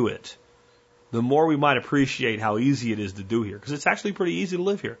native to it, the more we might appreciate how easy it is to do here. Because it's actually pretty easy to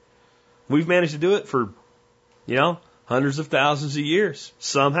live here. We've managed to do it for, hundreds of thousands of years,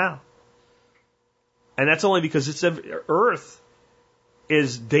 somehow. And that's only because Earth,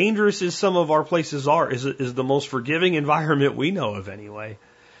 as dangerous as some of our places are, is the most forgiving environment we know of anyway,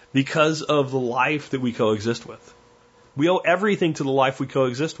 because of the life that we coexist with. We owe everything to the life we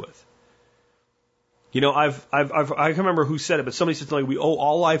coexist with. I can't remember who said it, but somebody said something like, we owe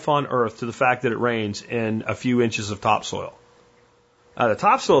all life on Earth to the fact that it rains in a few inches of topsoil. The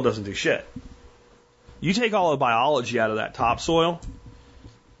topsoil doesn't do shit. You take all the biology out of that topsoil,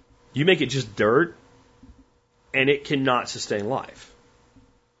 you make it just dirt, and it cannot sustain life.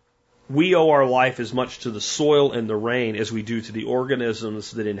 We owe our life as much to the soil and the rain as we do to the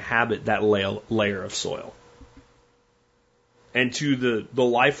organisms that inhabit that layer of soil. And to the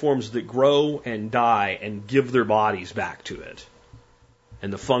life forms that grow and die and give their bodies back to it.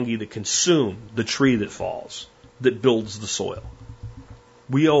 And the fungi that consume the tree that falls, that builds the soil.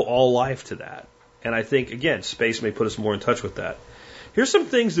 We owe all life to that. And I think, again, space may put us more in touch with that. Here's some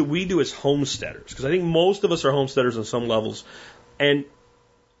things that we do as homesteaders, because I think most of us are homesteaders on some levels, and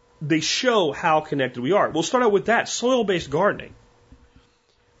they show how connected we are. We'll start out with that, soil-based gardening.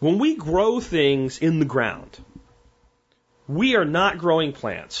 When we grow things in the ground, we are not growing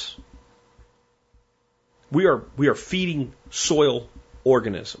plants. We are feeding soil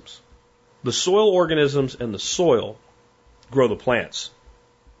organisms. The soil organisms and the soil grow the plants,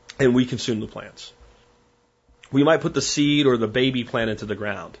 and we consume the plants. We might put the seed or the baby plant into the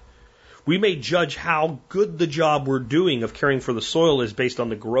ground. We may judge how good the job we're doing of caring for the soil is based on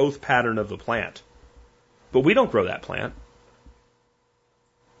the growth pattern of the plant. But we don't grow that plant.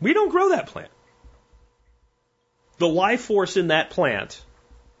 We don't grow that plant. The life force in that plant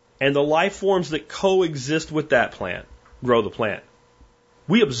and the life forms that coexist with that plant grow the plant.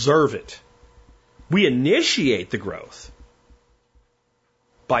 We observe it. We initiate the growth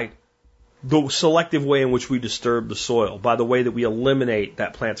by the selective way in which we disturb the soil, by the way that we eliminate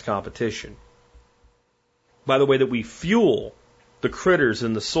that plant's competition, by the way that we fuel the critters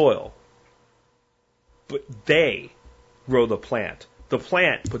in the soil. But they grow the plant. The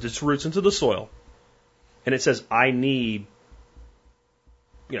plant puts its roots into the soil, and it says, I need,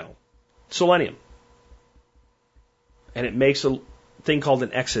 selenium. And it makes a thing called an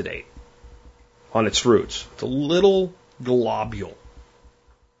exudate on its roots. It's a little globule.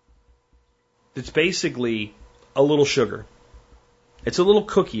 It's basically a little sugar. It's a little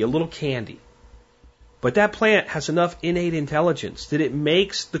cookie, a little candy. But that plant has enough innate intelligence that it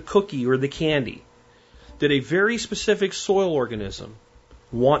makes the cookie or the candy that a very specific soil organism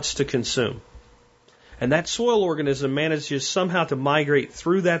wants to consume. And that soil organism manages somehow to migrate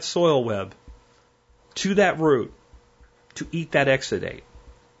through that soil web to that root to eat that exudate.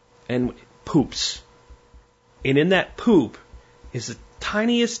 And poops. And in that poop is the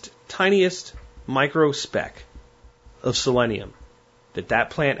tiniest micro speck of selenium that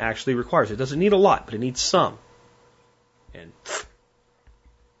plant actually requires. It doesn't need a lot, but it needs some. And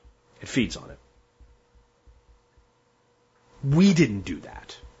it feeds on it. We didn't do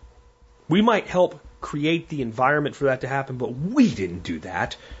that. We might help create the environment for that to happen, but we didn't do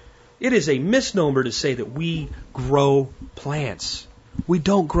that. It is a misnomer to say that we grow plants. We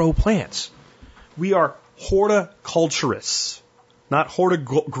don't grow plants. We are horticulturists, not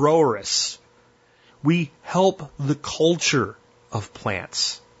hortigrowerists. We help the culture of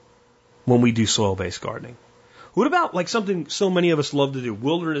plants when we do soil-based gardening. What about something so many of us love to do,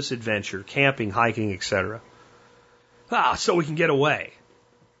 wilderness adventure, camping, hiking, etc.? So we can get away.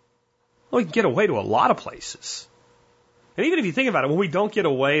 Well, we can get away to a lot of places. And even if you think about it, when we don't get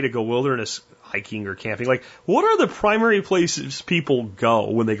away to go wilderness hiking or camping, like, what are the primary places people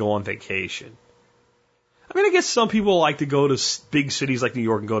go when they go on vacation? I mean, I guess some people like to go to big cities like New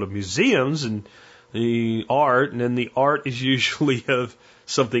York and go to museums and the art, and then the art is usually of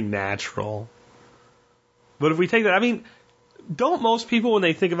something natural. But if we take that, I mean, don't most people, when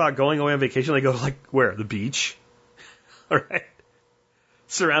they think about going away on vacation, they go like, where? The beach? All right.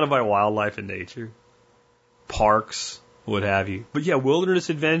 Surrounded by wildlife and nature. Parks, what have you. But yeah, wilderness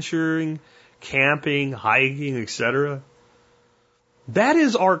adventuring, camping, hiking, etc. That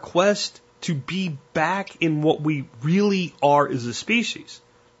is our quest to be back in what we really are as a species.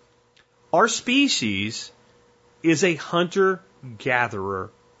 Our species is a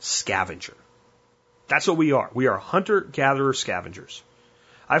hunter-gatherer-scavenger. That's what we are. We are hunter-gatherer-scavengers.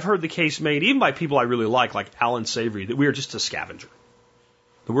 I've heard the case made, even by people I really like Alan Savory, that we are just a scavenger.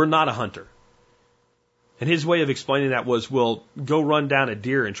 That we're not a hunter. And his way of explaining that was, well, go run down a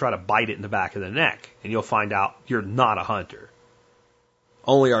deer and try to bite it in the back of the neck, and you'll find out you're not a hunter.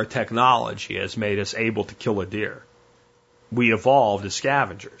 Only our technology has made us able to kill a deer. We evolved as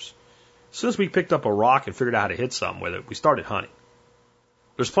scavengers. As soon as we picked up a rock and figured out how to hit something with it, we started hunting.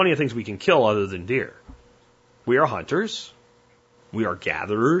 There's plenty of things we can kill other than deer. We are hunters. We are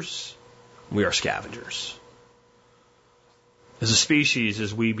gatherers. We are scavengers. As a species,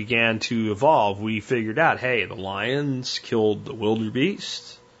 as we began to evolve, we figured out, hey, the lions killed the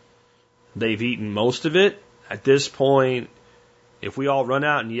wildebeest. They've eaten most of it. At this point, if we all run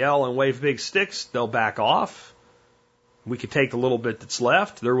out and yell and wave big sticks, they'll back off. We could take the little bit that's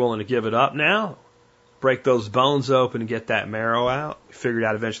left. They're willing to give it up now. Break those bones open and get that marrow out. We figured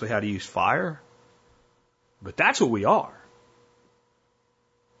out eventually how to use fire. But that's what we are.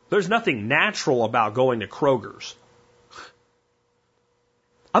 There's nothing natural about going to Kroger's.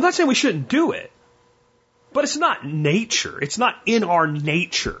 I'm not saying we shouldn't do it, but it's not nature. It's not in our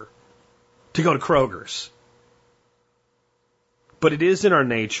nature to go to Kroger's. But it is in our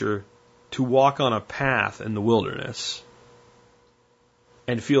nature to walk on a path in the wilderness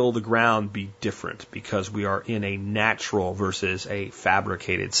and feel the ground be different because we are in a natural versus a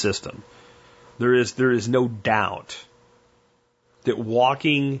fabricated system. There is no doubt that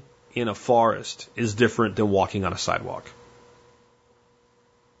walking in a forest is different than walking on a sidewalk.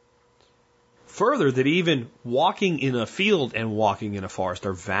 Further, that even walking in a field and walking in a forest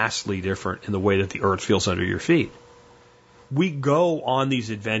are vastly different in the way that the earth feels under your feet. We go on these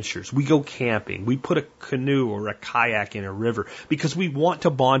adventures. We go camping. We put a canoe or a kayak in a river because we want to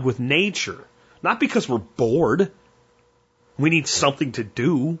bond with nature, not because we're bored. We need something to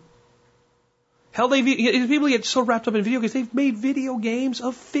do. Hell, people get so wrapped up in video games, they've made video games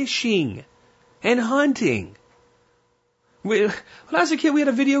of fishing and hunting. When I was a kid, we had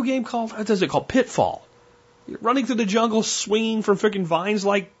a video game called Pitfall. You're running through the jungle, swinging from freaking vines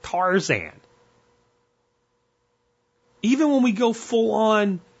like Tarzan. Even when we go full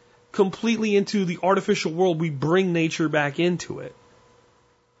on completely into the artificial world, we bring nature back into it.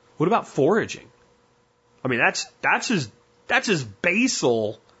 What about foraging? I mean, that's as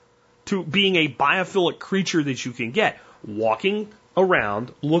basal to being a biophilic creature that you can get. Walking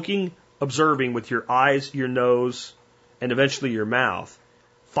around, looking, observing with your eyes, your nose, and eventually your mouth,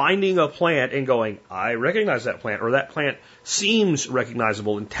 finding a plant and going, I recognize that plant, or that plant seems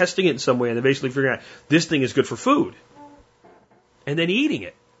recognizable, and testing it in some way, and then basically figuring out this thing is good for food, and then eating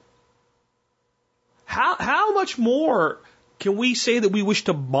it. How much more can we say that we wish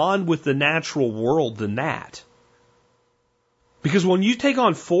to bond with the natural world than that? Because when you take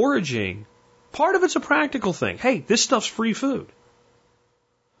on foraging, part of it's a practical thing. Hey, this stuff's free food.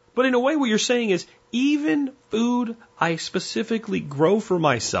 But in a way, what you're saying is, even food I specifically grow for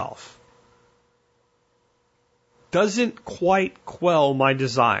myself doesn't quite quell my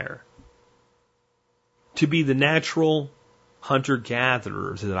desire to be the natural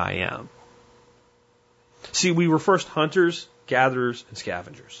hunter-gatherer that I am. See, we were first hunters, gatherers, and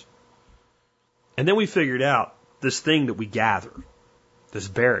scavengers. And then we figured out this thing that we gather, this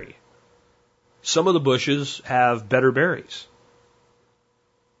berry. Some of the bushes have better berries.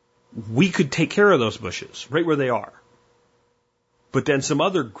 We could take care of those bushes right where they are. But then some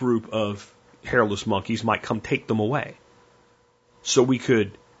other group of hairless monkeys might come take them away. So we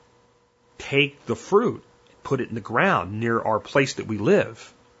could take the fruit, put it in the ground near our place that we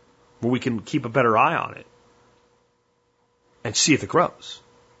live, where we can keep a better eye on it and see if it grows.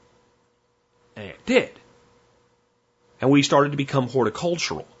 And it did. And we started to become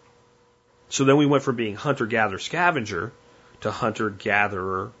horticultural. So then we went from being hunter-gatherer-scavenger to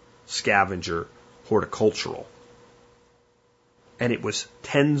hunter-gatherer-scavenger horticultural. And it was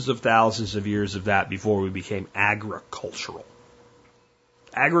tens of thousands of years of that before we became agricultural.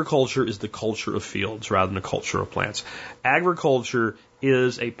 Agriculture is the culture of fields rather than the culture of plants. Agriculture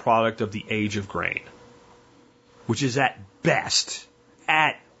is a product of the age of grain, which is at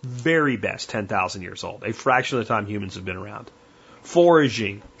very best, 10,000 years old, a fraction of the time humans have been around.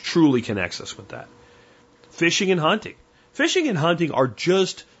 Foraging truly connects us with that. Fishing and hunting. Fishing and hunting are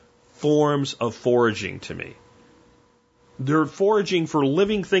just forms of foraging to me. They're foraging for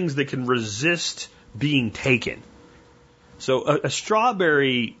living things that can resist being taken. So a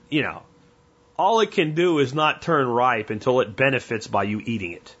strawberry, all it can do is not turn ripe until it benefits by you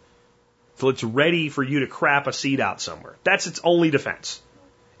eating it. Till it's ready for you to crap a seed out somewhere. That's its only defense.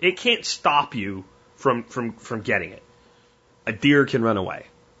 It can't stop you from getting it. A deer can run away.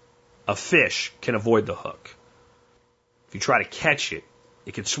 A fish can avoid the hook. If you try to catch it,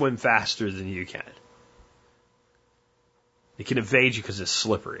 it can swim faster than you can. It can evade you because it's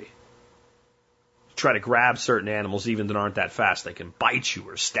slippery. You try to grab certain animals, even that aren't that fast, they can bite you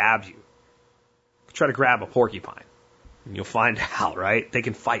or stab you. You try to grab a porcupine, and you'll find out, right? They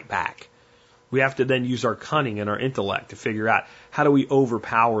can fight back. We have to then use our cunning and our intellect to figure out how do we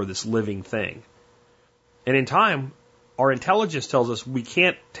overpower this living thing. And in time, our intelligence tells us we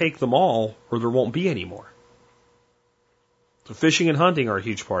can't take them all or there won't be any more. So fishing and hunting are a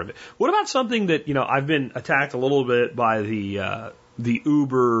huge part of it. What about something that, I've been attacked a little bit by the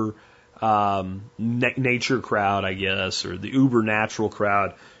uber nature crowd, I guess, or the uber natural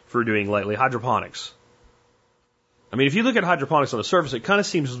crowd for doing lately, hydroponics. I mean, if you look at hydroponics on the surface, it kind of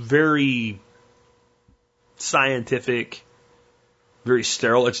seems very scientific, very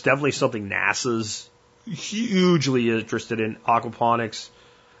sterile. It's definitely something NASA's hugely interested in. Aquaponics,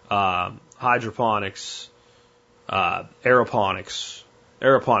 hydroponics, aeroponics.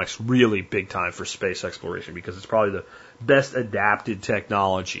 Aeroponics really big time for space exploration because it's probably the best adapted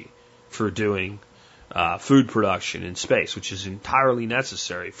technology for doing food production in space, which is entirely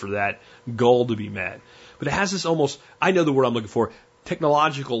necessary for that goal to be met. But it has this almost, I know the word I'm looking for,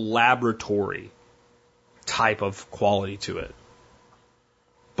 technological laboratory type of quality to it.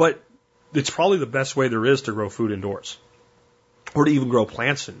 But it's probably the best way there is to grow food indoors or to even grow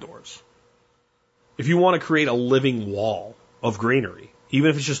plants indoors. If you want to create a living wall of greenery, even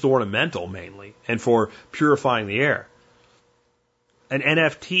if it's just ornamental mainly and for purifying the air, an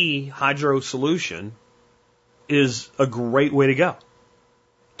NFT hydro solution is a great way to go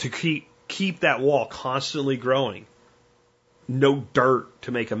to keep that wall constantly growing. No dirt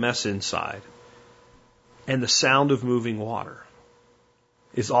to make a mess inside. And the sound of moving water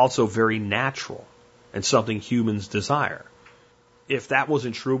is also very natural and something humans desire. If that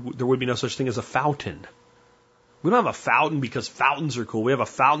wasn't true, there would be no such thing as a fountain. We don't have a fountain because fountains are cool. We have a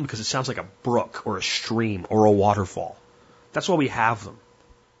fountain because it sounds like a brook or a stream or a waterfall. That's why we have them.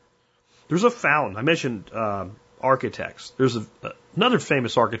 There's a fountain. I mentioned architects. There's another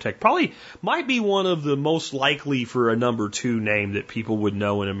famous architect, probably might be one of the most likely for a number 2 name that people would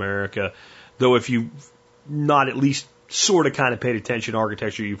know in America. Though if you not at least sort of kind of paid attention to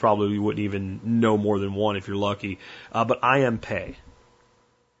architecture, you probably wouldn't even know more than one if you're lucky. But I.M. Pei.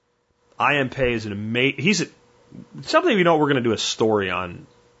 I.M. Pei is an amazing, something we're going to do a story on.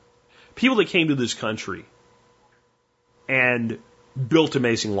 People that came to this country and built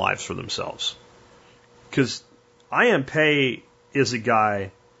amazing lives for themselves. Because I.M. Pei is a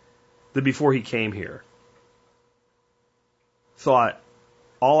guy that before he came here thought,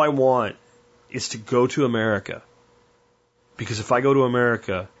 all I want is to go to America. Because if I go to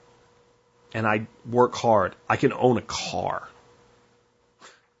America and I work hard, I can own a car.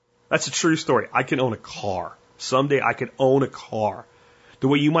 That's a true story. I can own a car. Someday I can own a car. The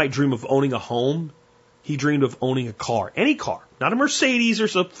way you might dream of owning a home, he dreamed of owning a car. Any car. Not a Mercedes or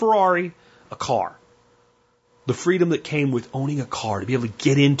a Ferrari. A car. The freedom that came with owning a car, to be able to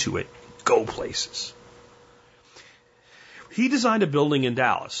get into it, go places. He designed a building in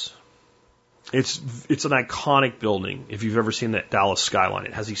Dallas. It's an iconic building. If you've ever seen that Dallas skyline,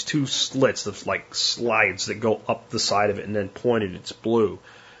 it has these 2 slits that's like slides that go up the side of it and then pointed. It's blue.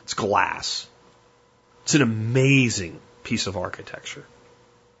 It's glass. It's an amazing piece of architecture.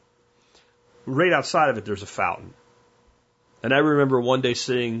 Right outside of it, there's a fountain. And I remember one day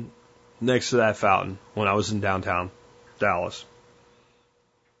sitting next to that fountain when I was in downtown Dallas.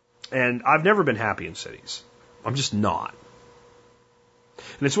 And I've never been happy in cities. I'm just not.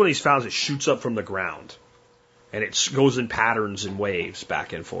 And it's one of these fountains that shoots up from the ground. And it goes in patterns and waves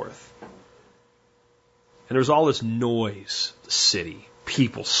back and forth. And there's all this noise, the city,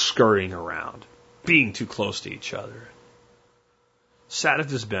 people scurrying around, being too close to each other. Sat at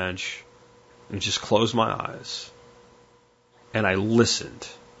this bench and just closed my eyes and I listened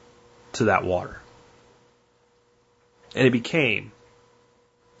to that water. And it became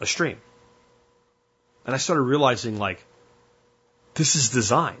a stream. And I started realizing, like, this is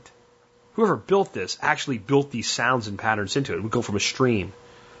designed. Whoever built this actually built these sounds and patterns into it. It would go from a stream.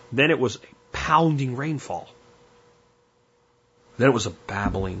 Then it was a pounding rainfall. Then it was a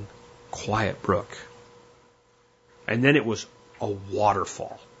babbling, quiet brook. And then it was a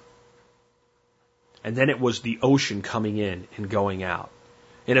waterfall. And then it was the ocean coming in and going out.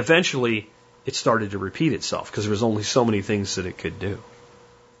 And eventually, it started to repeat itself because there was only so many things that it could do.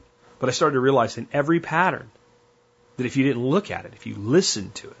 But I started to realize in every pattern that if you didn't look at it, if you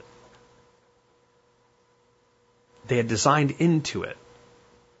listened to it, they had designed into it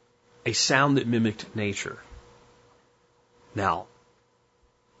a sound that mimicked nature. Now,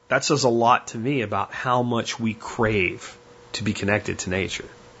 that says a lot to me about how much we crave to be connected to nature.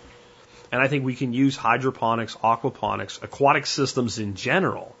 And I think we can use hydroponics, aquaponics, aquatic systems in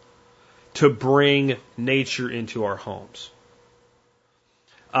general to bring nature into our homes.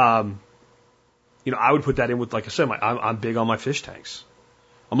 I would put that in with, like I said, I'm big on my fish tanks.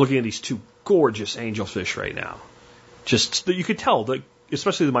 I'm looking at these two gorgeous angelfish right now. Just, you could tell, that,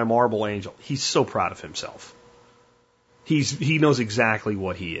 especially my marble angel, he's so proud of himself. He knows exactly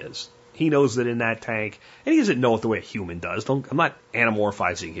what he is. He knows that in that tank, and he doesn't know it the way a human does. I'm not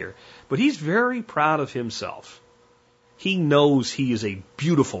anamorphizing here. But he's very proud of himself. He knows he is a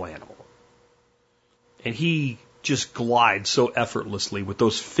beautiful animal. And he just glides so effortlessly with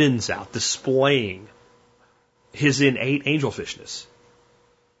those fins out, displaying his innate angelfishness.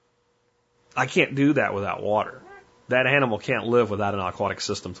 I can't do that without water. That animal can't live without an aquatic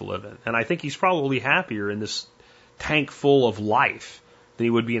system to live in. And I think he's probably happier in this tank full of life than he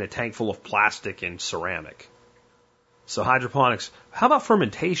would be in a tank full of plastic and ceramic. So hydroponics. How about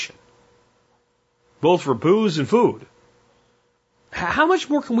fermentation? Both for booze and food. How much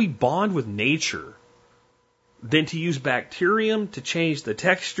more can we bond with nature than to use bacterium to change the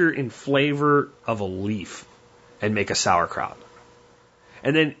texture and flavor of a leaf and make a sauerkraut?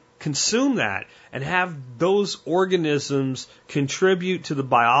 And then consume that and have those organisms contribute to the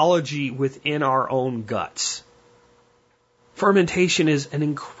biology within our own guts. Fermentation is an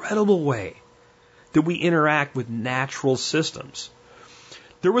incredible way that we interact with natural systems.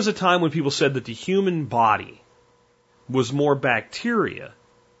 There was a time when people said that the human body was more bacteria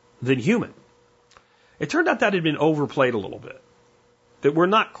than human. It turned out that had been overplayed a little bit. That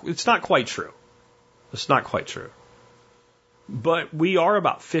it's not quite true. It's not quite true. But we are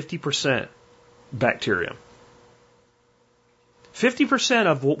about 50% bacterium. 50%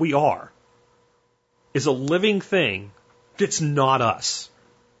 of what we are is a living thing that's not us.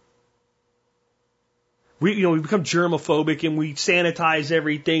 We become germophobic and we sanitize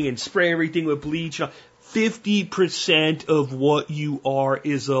everything and spray everything with bleach. 50% of what you are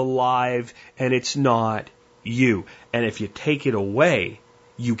is alive and it's not you. And if you take it away,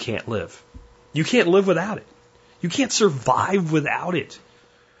 you can't live. You can't live without it. You can't survive without it.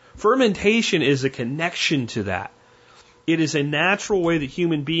 Fermentation is a connection to that. It is a natural way that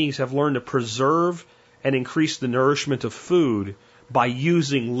human beings have learned to preserve and increase the nourishment of food by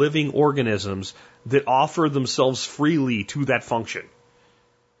using living organisms that offer themselves freely to that function.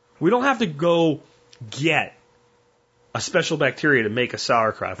 We don't have to go get a special bacteria to make a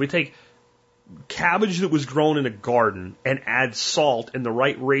sauerkraut. If we take cabbage that was grown in a garden and add salt in the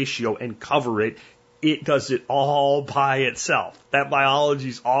right ratio and cover it, it does it all by itself. That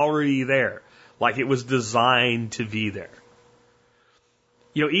biology's already there, like it was designed to be there.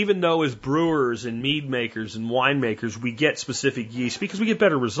 Even though as brewers and mead makers and wine makers, we get specific yeast because we get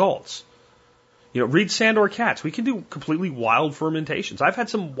better results. Read Sandor Katz. We can do completely wild fermentations. I've had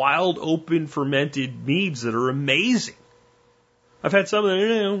some wild open fermented meads that are amazing. I've had some that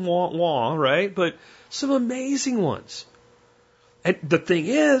are right? But some amazing ones. And the thing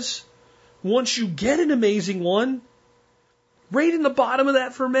is, once you get an amazing one, right in the bottom of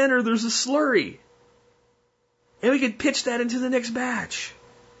that fermenter, there's a slurry. And we can pitch that into the next batch.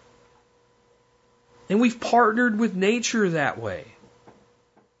 And we've partnered with nature that way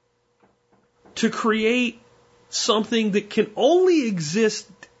to create something that can only exist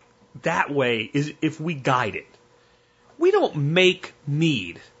that way is if we guide it. We don't make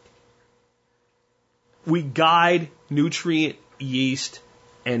mead. We guide nutrient, yeast,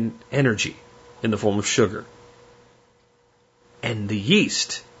 and energy in the form of sugar. And the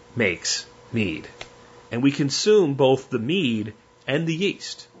yeast makes mead. And we consume both the mead and the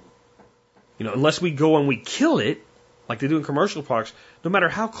yeast. Unless we go and we kill it, like they do in commercial products, no matter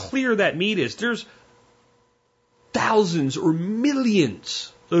how clear that mead is, there's thousands or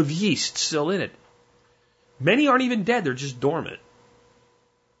millions of yeast still in it. Many aren't even dead, they're just dormant.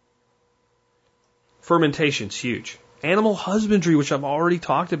 Fermentation's huge. Animal husbandry, which I've already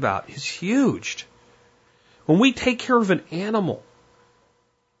talked about, is huge. When we take care of an animal,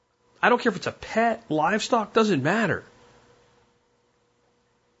 I don't care if it's a pet, livestock, doesn't matter.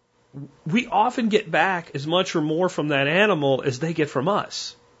 We often get back as much or more from that animal as they get from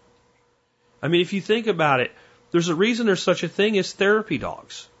us. I mean, if you think about it, there's a reason there's such a thing as therapy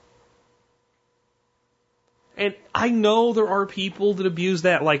dogs. And I know there are people that abuse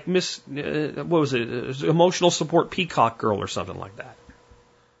that, like emotional support peacock girl or something like that.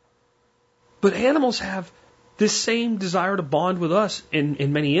 But animals have this same desire to bond with us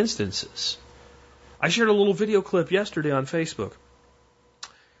in many instances. I shared a little video clip yesterday on Facebook.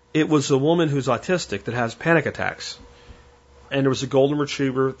 It was a woman who's autistic that has panic attacks. And there was a golden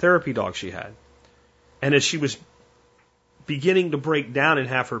retriever therapy dog she had. And as she was beginning to break down and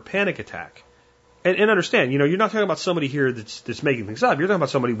have her panic attack, and understand, you're not talking about somebody here that's making things up. You're talking about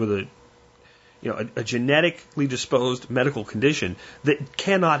somebody with a genetically disposed medical condition that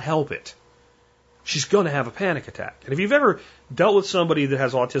cannot help it. She's going to have a panic attack. And if you've ever dealt with somebody that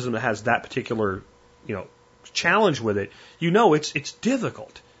has autism that has that particular, challenge with it, it's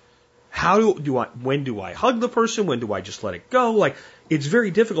difficult. When do I hug the person? When do I just let it go? Like, it's very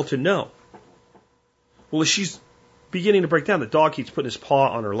difficult to know. Well, as she's beginning to break down, the dog keeps putting his paw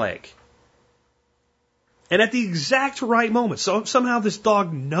on her leg. And at the exact right moment, so somehow this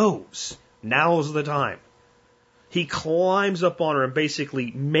dog knows now's the time. He climbs up on her and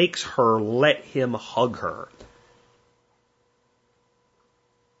basically makes her let him hug her.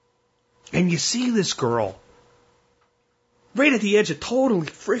 And you see this girl, right at the edge of totally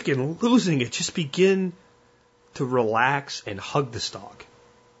freaking losing it, just begin to relax and hug this dog.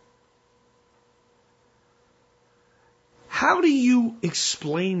 How do you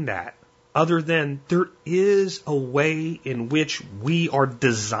explain that other than there is a way in which we are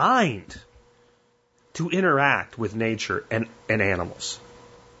designed to interact with nature and animals?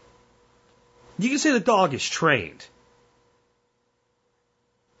 You can say the dog is trained,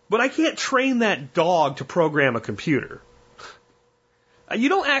 but I can't train that dog to program a computer. You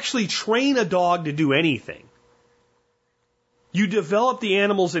don't actually train a dog to do anything. You develop the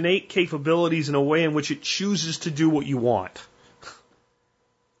animal's innate capabilities in a way in which it chooses to do what you want.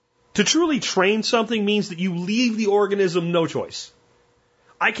 To truly train something means that you leave the organism no choice.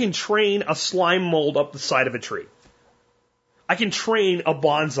 I can train a slime mold up the side of a tree. I can train a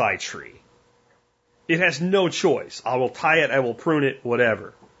bonsai tree. It has no choice. I will tie it, I will prune it,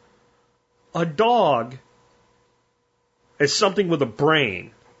 whatever. A dog is something with a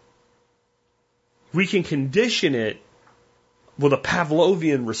brain. We can condition it with a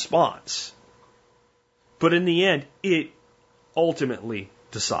Pavlovian response. But in the end, it ultimately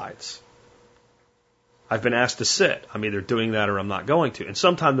decides. I've been asked to sit. I'm either doing that or I'm not going to. And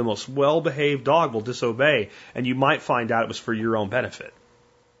sometimes the most well-behaved dog will disobey, and you might find out it was for your own benefit.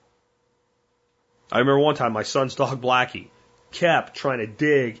 I remember one time my son's dog, Blackie, kept trying to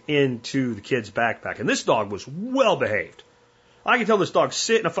dig into the kid's backpack. And this dog was well-behaved. I could tell this dog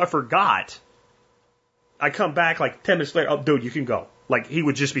sit, and if I forgot, I come back like 10 minutes later, oh, dude, you can go. Like, he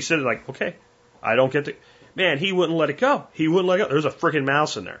would just be sitting like, okay, I don't get to... Man, he wouldn't let it go. He wouldn't let it go. There's a freaking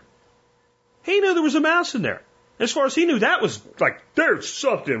mouse in there. He knew there was a mouse in there. As far as he knew, that was like, there's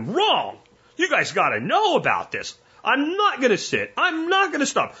something wrong. You guys got to know about this. I'm not going to sit. I'm not going to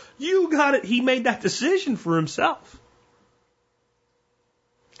stop. You got it. He made that decision for himself.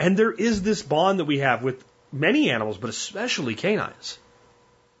 And there is this bond that we have with many animals, but especially canines.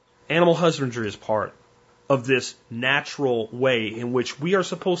 Animal husbandry is part of this natural way in which we are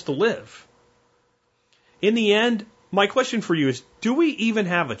supposed to live. In the end, my question for you is, do we even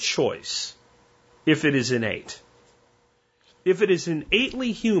have a choice if it is innate? If it is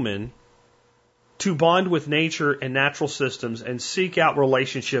innately human to bond with nature and natural systems and seek out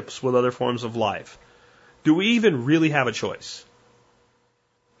relationships with other forms of life, do we even really have a choice?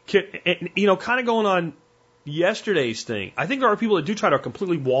 Kind of going on yesterday's thing, I think there are people that do try to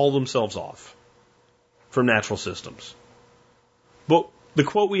completely wall themselves off from natural systems. But the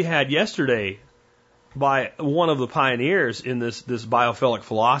quote we had yesterday by one of the pioneers in this biophilic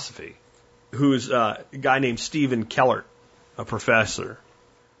philosophy, who's a guy named Stephen Kellert, a professor.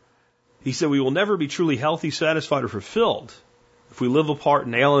 He said, we will never be truly healthy, satisfied, or fulfilled if we live apart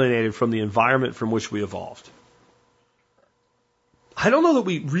and alienated from the environment from which we evolved. I don't know that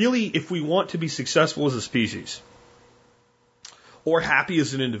we really, if we want to be successful as a species, or happy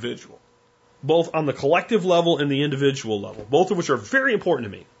as an individual, both on the collective level and the individual level, both of which are very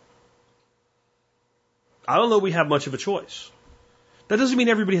important to me, I don't know we have much of a choice. That doesn't mean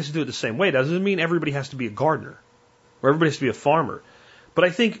everybody has to do it the same way. That doesn't mean everybody has to be a gardener or everybody has to be a farmer. But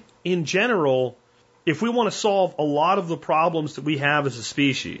I think in general, if we want to solve a lot of the problems that we have as a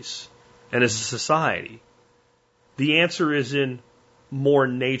species and as a society, the answer is in more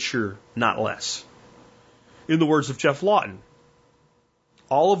nature, not less. In the words of Jeff Lawton,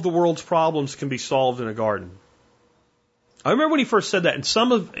 all of the world's problems can be solved in a garden. I remember when he first said that, and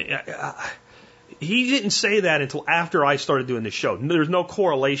he didn't say that until after I started doing this show. There's no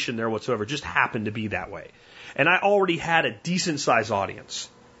correlation there whatsoever. It just happened to be that way. And I already had a decent sized audience.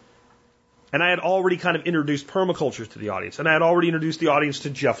 And I had already kind of introduced permaculture to the audience. And I had already introduced the audience to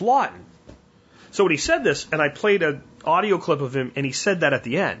Jeff Lawton. So when he said this, and I played an audio clip of him, and he said that at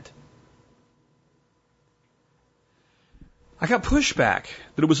the end, I got pushback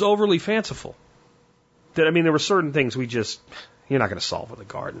that it was overly fanciful. That, I mean, there were certain things you're not going to solve with a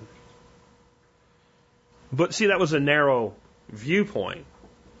garden. But see, that was a narrow viewpoint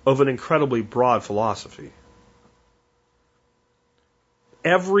of an incredibly broad philosophy.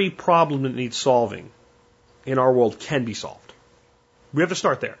 Every problem that needs solving in our world can be solved. We have to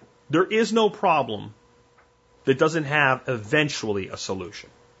start there. There is no problem that doesn't have eventually a solution.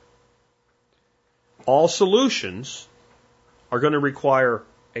 All solutions are going to require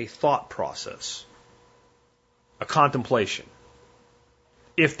a thought process, a contemplation.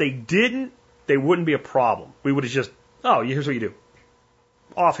 If they didn't, they wouldn't be a problem. We would have just, here's what you do.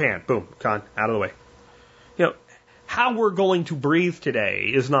 Offhand, boom, out of the way. You know, how we're going to breathe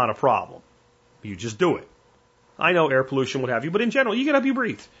today is not a problem. You just do it. I know air pollution, what have you, but in general, you get up, you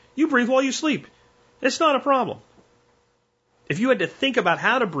breathe. You breathe while you sleep. It's not a problem. If you had to think about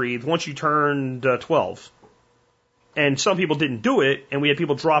how to breathe once you turned 12, and some people didn't do it, and we had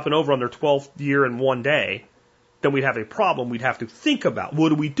people dropping over on their 12th year in one day, then we'd have a problem. We'd have to think about what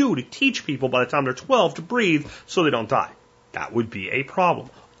do we do to teach people by the time they're 12 to breathe so they don't die. That would be a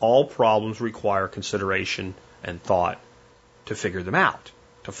problem. All problems require consideration and thought to figure them out,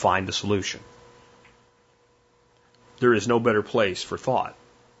 to find the solution. There is no better place for thought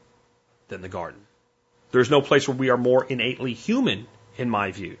than the garden. There's no place where we are more innately human, in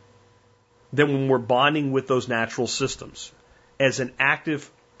my view, than when we're bonding with those natural systems as an active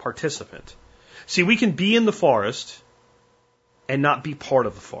participant. See, we can be in the forest and not be part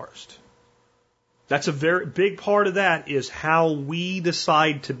of the forest. That's a very big part of that is how we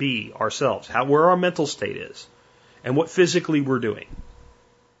decide to be ourselves, where our mental state is, and what physically we're doing.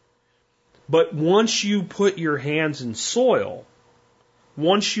 But once you put your hands in soil,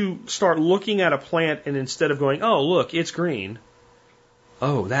 once you start looking at a plant and instead of going, oh, look, it's green.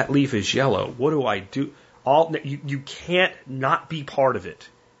 Oh, that leaf is yellow. What do I do? You can't not be part of it.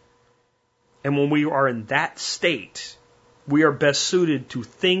 And when we are in that state, we are best suited to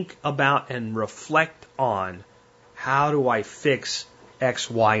think about and reflect on how do I fix X,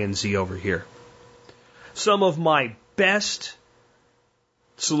 Y, and Z over here. Some of my best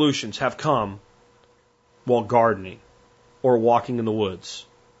solutions have come while gardening or walking in the woods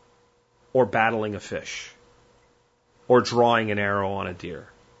or battling a fish or drawing an arrow on a deer.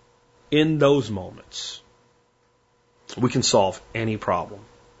 In those moments, we can solve any problem.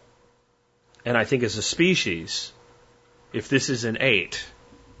 And I think as a species, if this is an 8,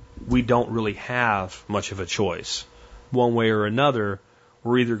 we don't really have much of a choice. One way or another,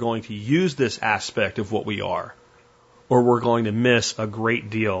 we're either going to use this aspect of what we are, or we're going to miss a great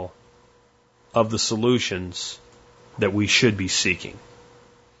deal of the solutions that we should be seeking.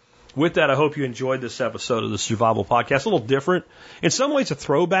 With that, I hope you enjoyed this episode of the Survival Podcast. A little different. In some ways, a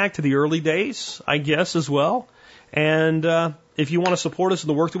throwback to the early days, I guess, as well. And if you want to support us in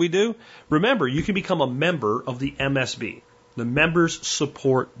the work that we do, remember, you can become a member of the MSB, the Members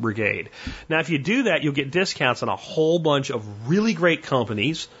Support Brigade. Now, if you do that, you'll get discounts on a whole bunch of really great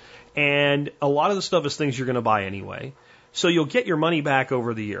companies, and a lot of the stuff is things you're going to buy anyway. So you'll get your money back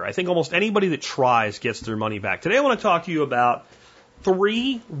over the year. I think almost anybody that tries gets their money back. Today I want to talk to you about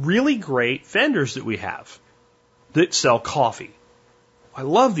 3 really great vendors that we have that sell coffee. I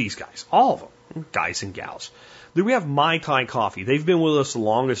love these guys, all of them, guys and gals. Then we have Mai Tai Coffee. They've been with us the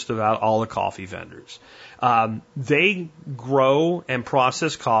longest of all the coffee vendors. They grow and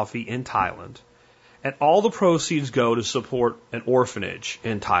process coffee in Thailand, and all the proceeds go to support an orphanage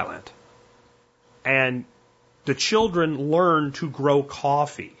in Thailand. And the children learn to grow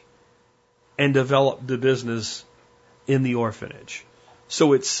coffee and develop the business in the orphanage.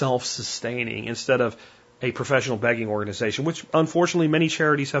 So it's self-sustaining instead of a professional begging organization, which unfortunately many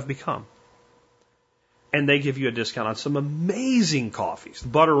charities have become. And they give you a discount on some amazing coffees. The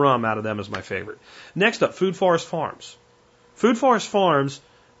butter rum out of them is my favorite. Next up, Food Forest Farms. Food Forest Farms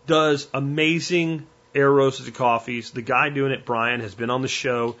does amazing air roasted coffees. The guy doing it, Brian, has been on the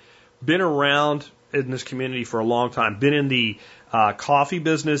show, been around in this community for a long time, been in the coffee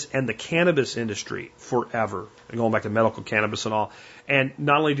business and the cannabis industry forever, going back to medical cannabis and all. And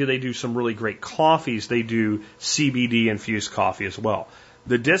not only do they do some really great coffees, they do CBD infused coffee as well.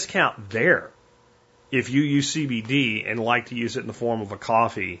 The discount there, if you use CBD and like to use it in the form of a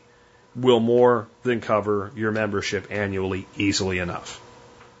coffee, will more than cover your membership annually easily enough.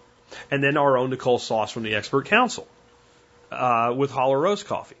 And then our own Nicole Sauce from the Expert Council with Hollow Roast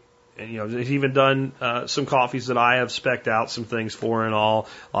coffee. And, you know, they've even done some coffees that I have spec'd out some things for and all,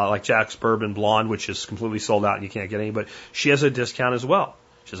 like Jack's Bourbon Blonde, which is completely sold out and you can't get any, but she has a discount as well.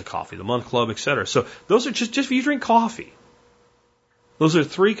 She has a Coffee of the Month Club, etc. So those are just if you drink coffee. Those are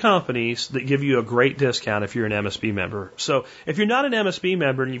 3 companies that give you a great discount if you're an MSB member. So if you're not an MSB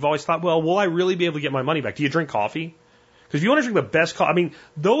member and you've always thought, well, will I really be able to get my money back? Do you drink coffee? Because if you want to drink the best coffee, I mean,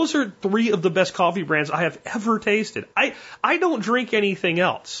 those are 3 of the best coffee brands I have ever tasted. I don't drink anything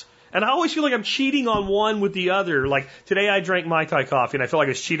else. And I always feel like I'm cheating on one with the other. Like today I drank Mai Tai coffee and I feel like I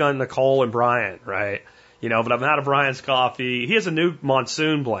was cheating on Nicole and Brian, right? You know, but I've had a Brian's coffee. He has a new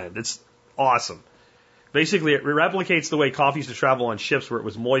monsoon blend. It's awesome. Basically, it replicates the way coffee used to travel on ships where it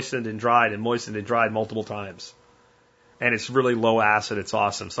was moistened and dried multiple times. And it's really low acid. It's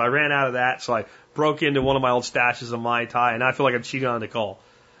awesome. So I ran out of that. So I broke into one of my old stashes of Mai Tai and now I feel like I'm cheating on Nicole.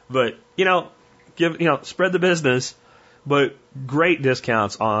 But, spread the business. But great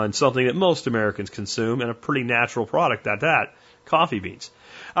discounts on something that most Americans consume and a pretty natural product at that, coffee beans.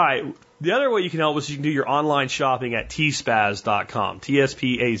 All right. The other way you can help is you can do your online shopping at tspaz.com,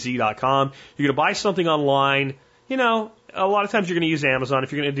 tspaz.com. You're going to buy something online. You know, a lot of times you're going to use Amazon.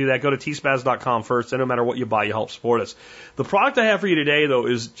 If you're going to do that, go to tspaz.com first. And no matter what you buy, you help support us. The product I have for you today, though,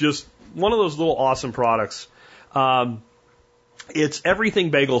 is just one of those little awesome products. It's Everything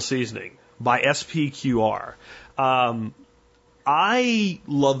Bagel Seasoning by SPQR. I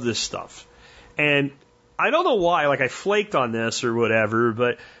love this stuff. And I don't know why, like I flaked on this or whatever,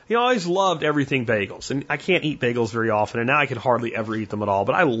 but I always loved everything bagels. And I can't eat bagels very often, and now I can hardly ever eat them at all.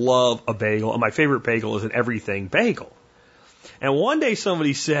 But I love a bagel, and my favorite bagel is an everything bagel. And one day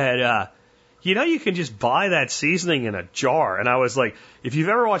somebody said, you can just buy that seasoning in a jar. And I was like, if you've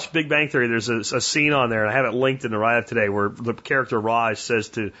ever watched Big Bang Theory, there's a scene on there, and I have it linked in the write-up today, where the character Raj says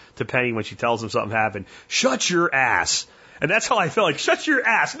to Penny when she tells him something happened, "Shut your ass." And that's how I felt, like, shut your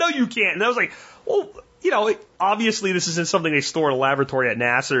ass. No, you can't. And I was like, well, obviously this isn't something they store in a laboratory at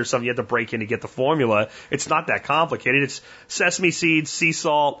NASA or something you have to break in to get the formula. It's not that complicated. It's sesame seeds, sea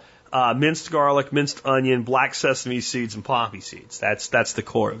salt, minced garlic, minced onion, black sesame seeds, and poppy seeds. That's the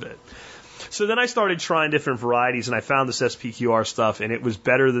core of it. So then I started trying different varieties, and I found this SPQR stuff, and it was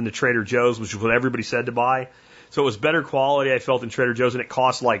better than the Trader Joe's, which is what everybody said to buy. So it was better quality, I felt, than Trader Joe's, and it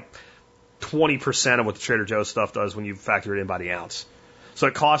cost like 20% of what the Trader Joe's stuff does when you factor it in by the ounce. So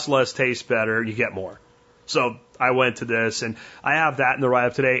it costs less, tastes better, you get more. So I went to this, and I have that in the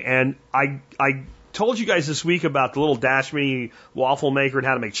write-up today, and I told you guys this week about the little Dash Mini waffle maker and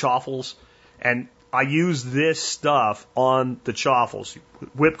how to make chaffles, and I use this stuff on the chaffles.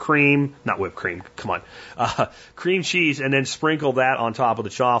 Cream cheese, and then sprinkle that on top of the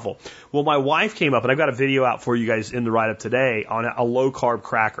chaffle. Well, my wife came up, and I've got a video out for you guys in the write-up today on a low-carb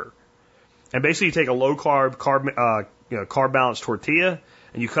cracker. And basically you take a low-carb, carb-balanced tortilla,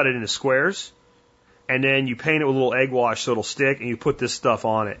 and you cut it into squares, and then you paint it with a little egg wash so it'll stick, and you put this stuff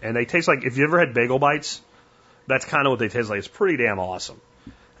on it. And they taste like, if you ever had bagel bites, that's kind of what they taste like. It's pretty damn awesome.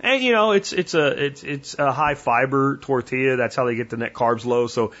 And it's a high fiber tortilla. That's how they get the net carbs low.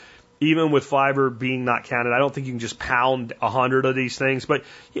 So even with fiber being not counted, I don't think you can just pound 100 of these things. But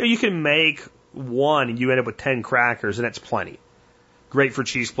you can make one and you end up with 10 crackers, and that's plenty. Great for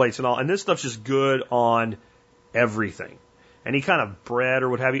cheese plates and all. And this stuff's just good on everything. Any kind of bread or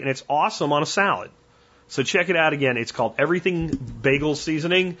what have you. And it's awesome on a salad. So check it out again. It's called Everything Bagel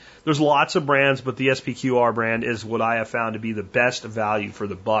Seasoning. There's lots of brands, but the SPQR brand is what I have found to be the best value for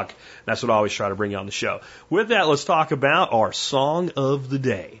the buck. That's what I always try to bring you on the show. With that, let's talk about our song of the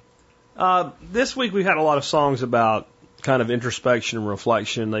day. This week we've had a lot of songs about kind of introspection and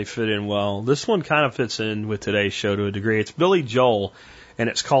reflection. They fit in well. This one kind of fits in with today's show to a degree. It's Billy Joel, and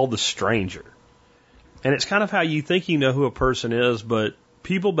it's called The Stranger. And it's kind of how you think you know who a person is, but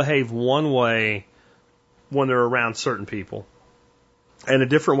people behave one way when they're around certain people, and a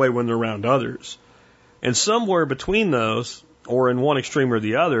different way when they're around others. And somewhere between those, or in one extreme or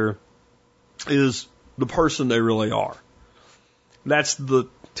the other, is the person they really are. That's the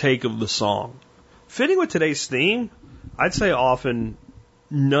take of the song. Fitting with today's theme, I'd say often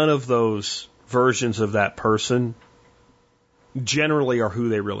none of those versions of that person generally are who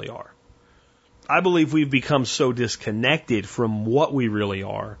they really are. I believe we've become so disconnected from what we really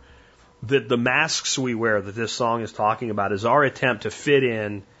are that the masks we wear that this song is talking about is our attempt to fit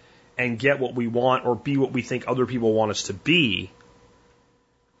in and get what we want or be what we think other people want us to be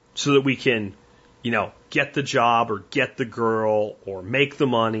so that we can, get the job or get the girl or make the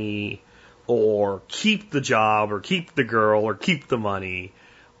money or keep the job or keep the girl or keep the money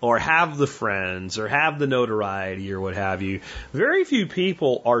or have the friends or have the notoriety or what have you. Very few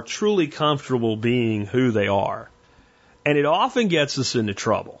people are truly comfortable being who they are. And it often gets us into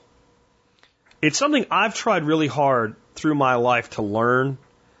trouble. It's something I've tried really hard through my life to learn,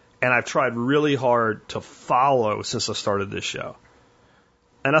 and I've tried really hard to follow since I started this show.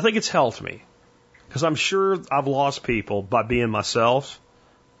 And I think it's helped me, because I'm sure I've lost people by being myself,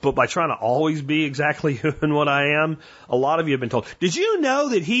 but by trying to always be exactly who and what I am. A lot of you have been told, did you know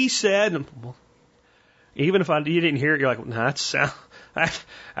that he said, and, well, even if you didn't hear it, you're like, nah, that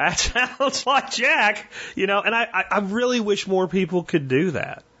sounds like Jack, and I really wish more people could do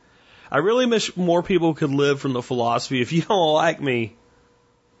that. I really wish more people could live from the philosophy, if you don't like me,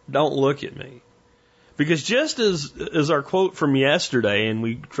 don't look at me. Because just as our quote from yesterday, and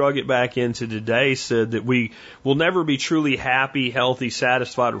we drug it back into today, said that we will never be truly happy, healthy,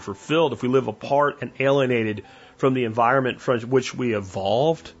 satisfied, or fulfilled if we live apart and alienated from the environment from which we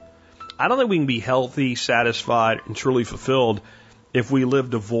evolved. I don't think we can be healthy, satisfied, and truly fulfilled if we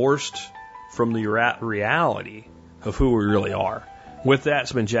live divorced from the reality of who we really are. With that,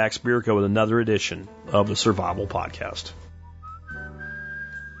 it's been Jack Spirko with another edition of the Survival Podcast.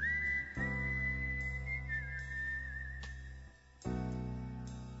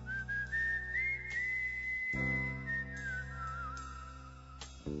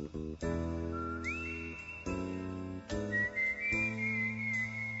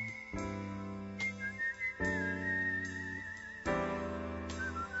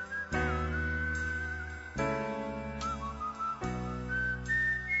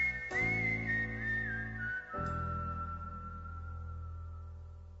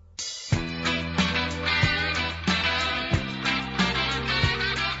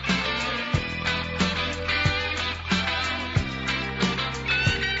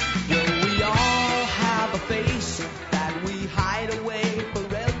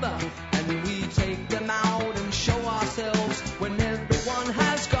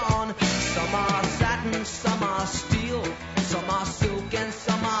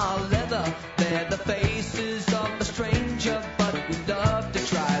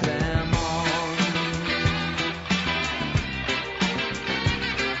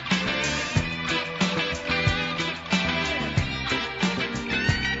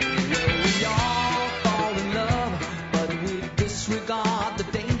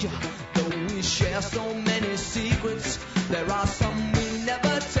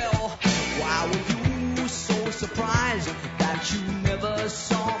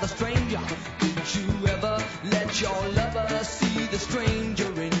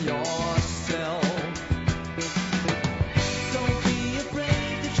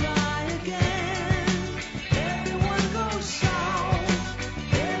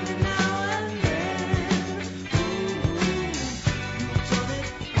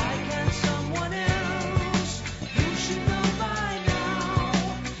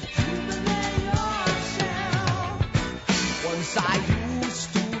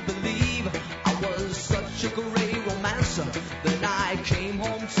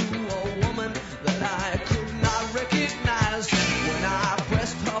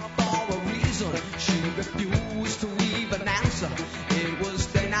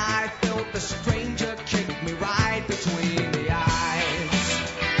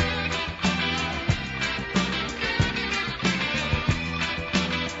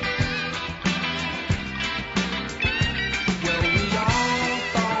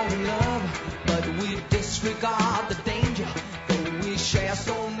 Disregard the danger, though we share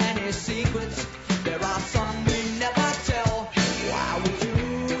so many secrets.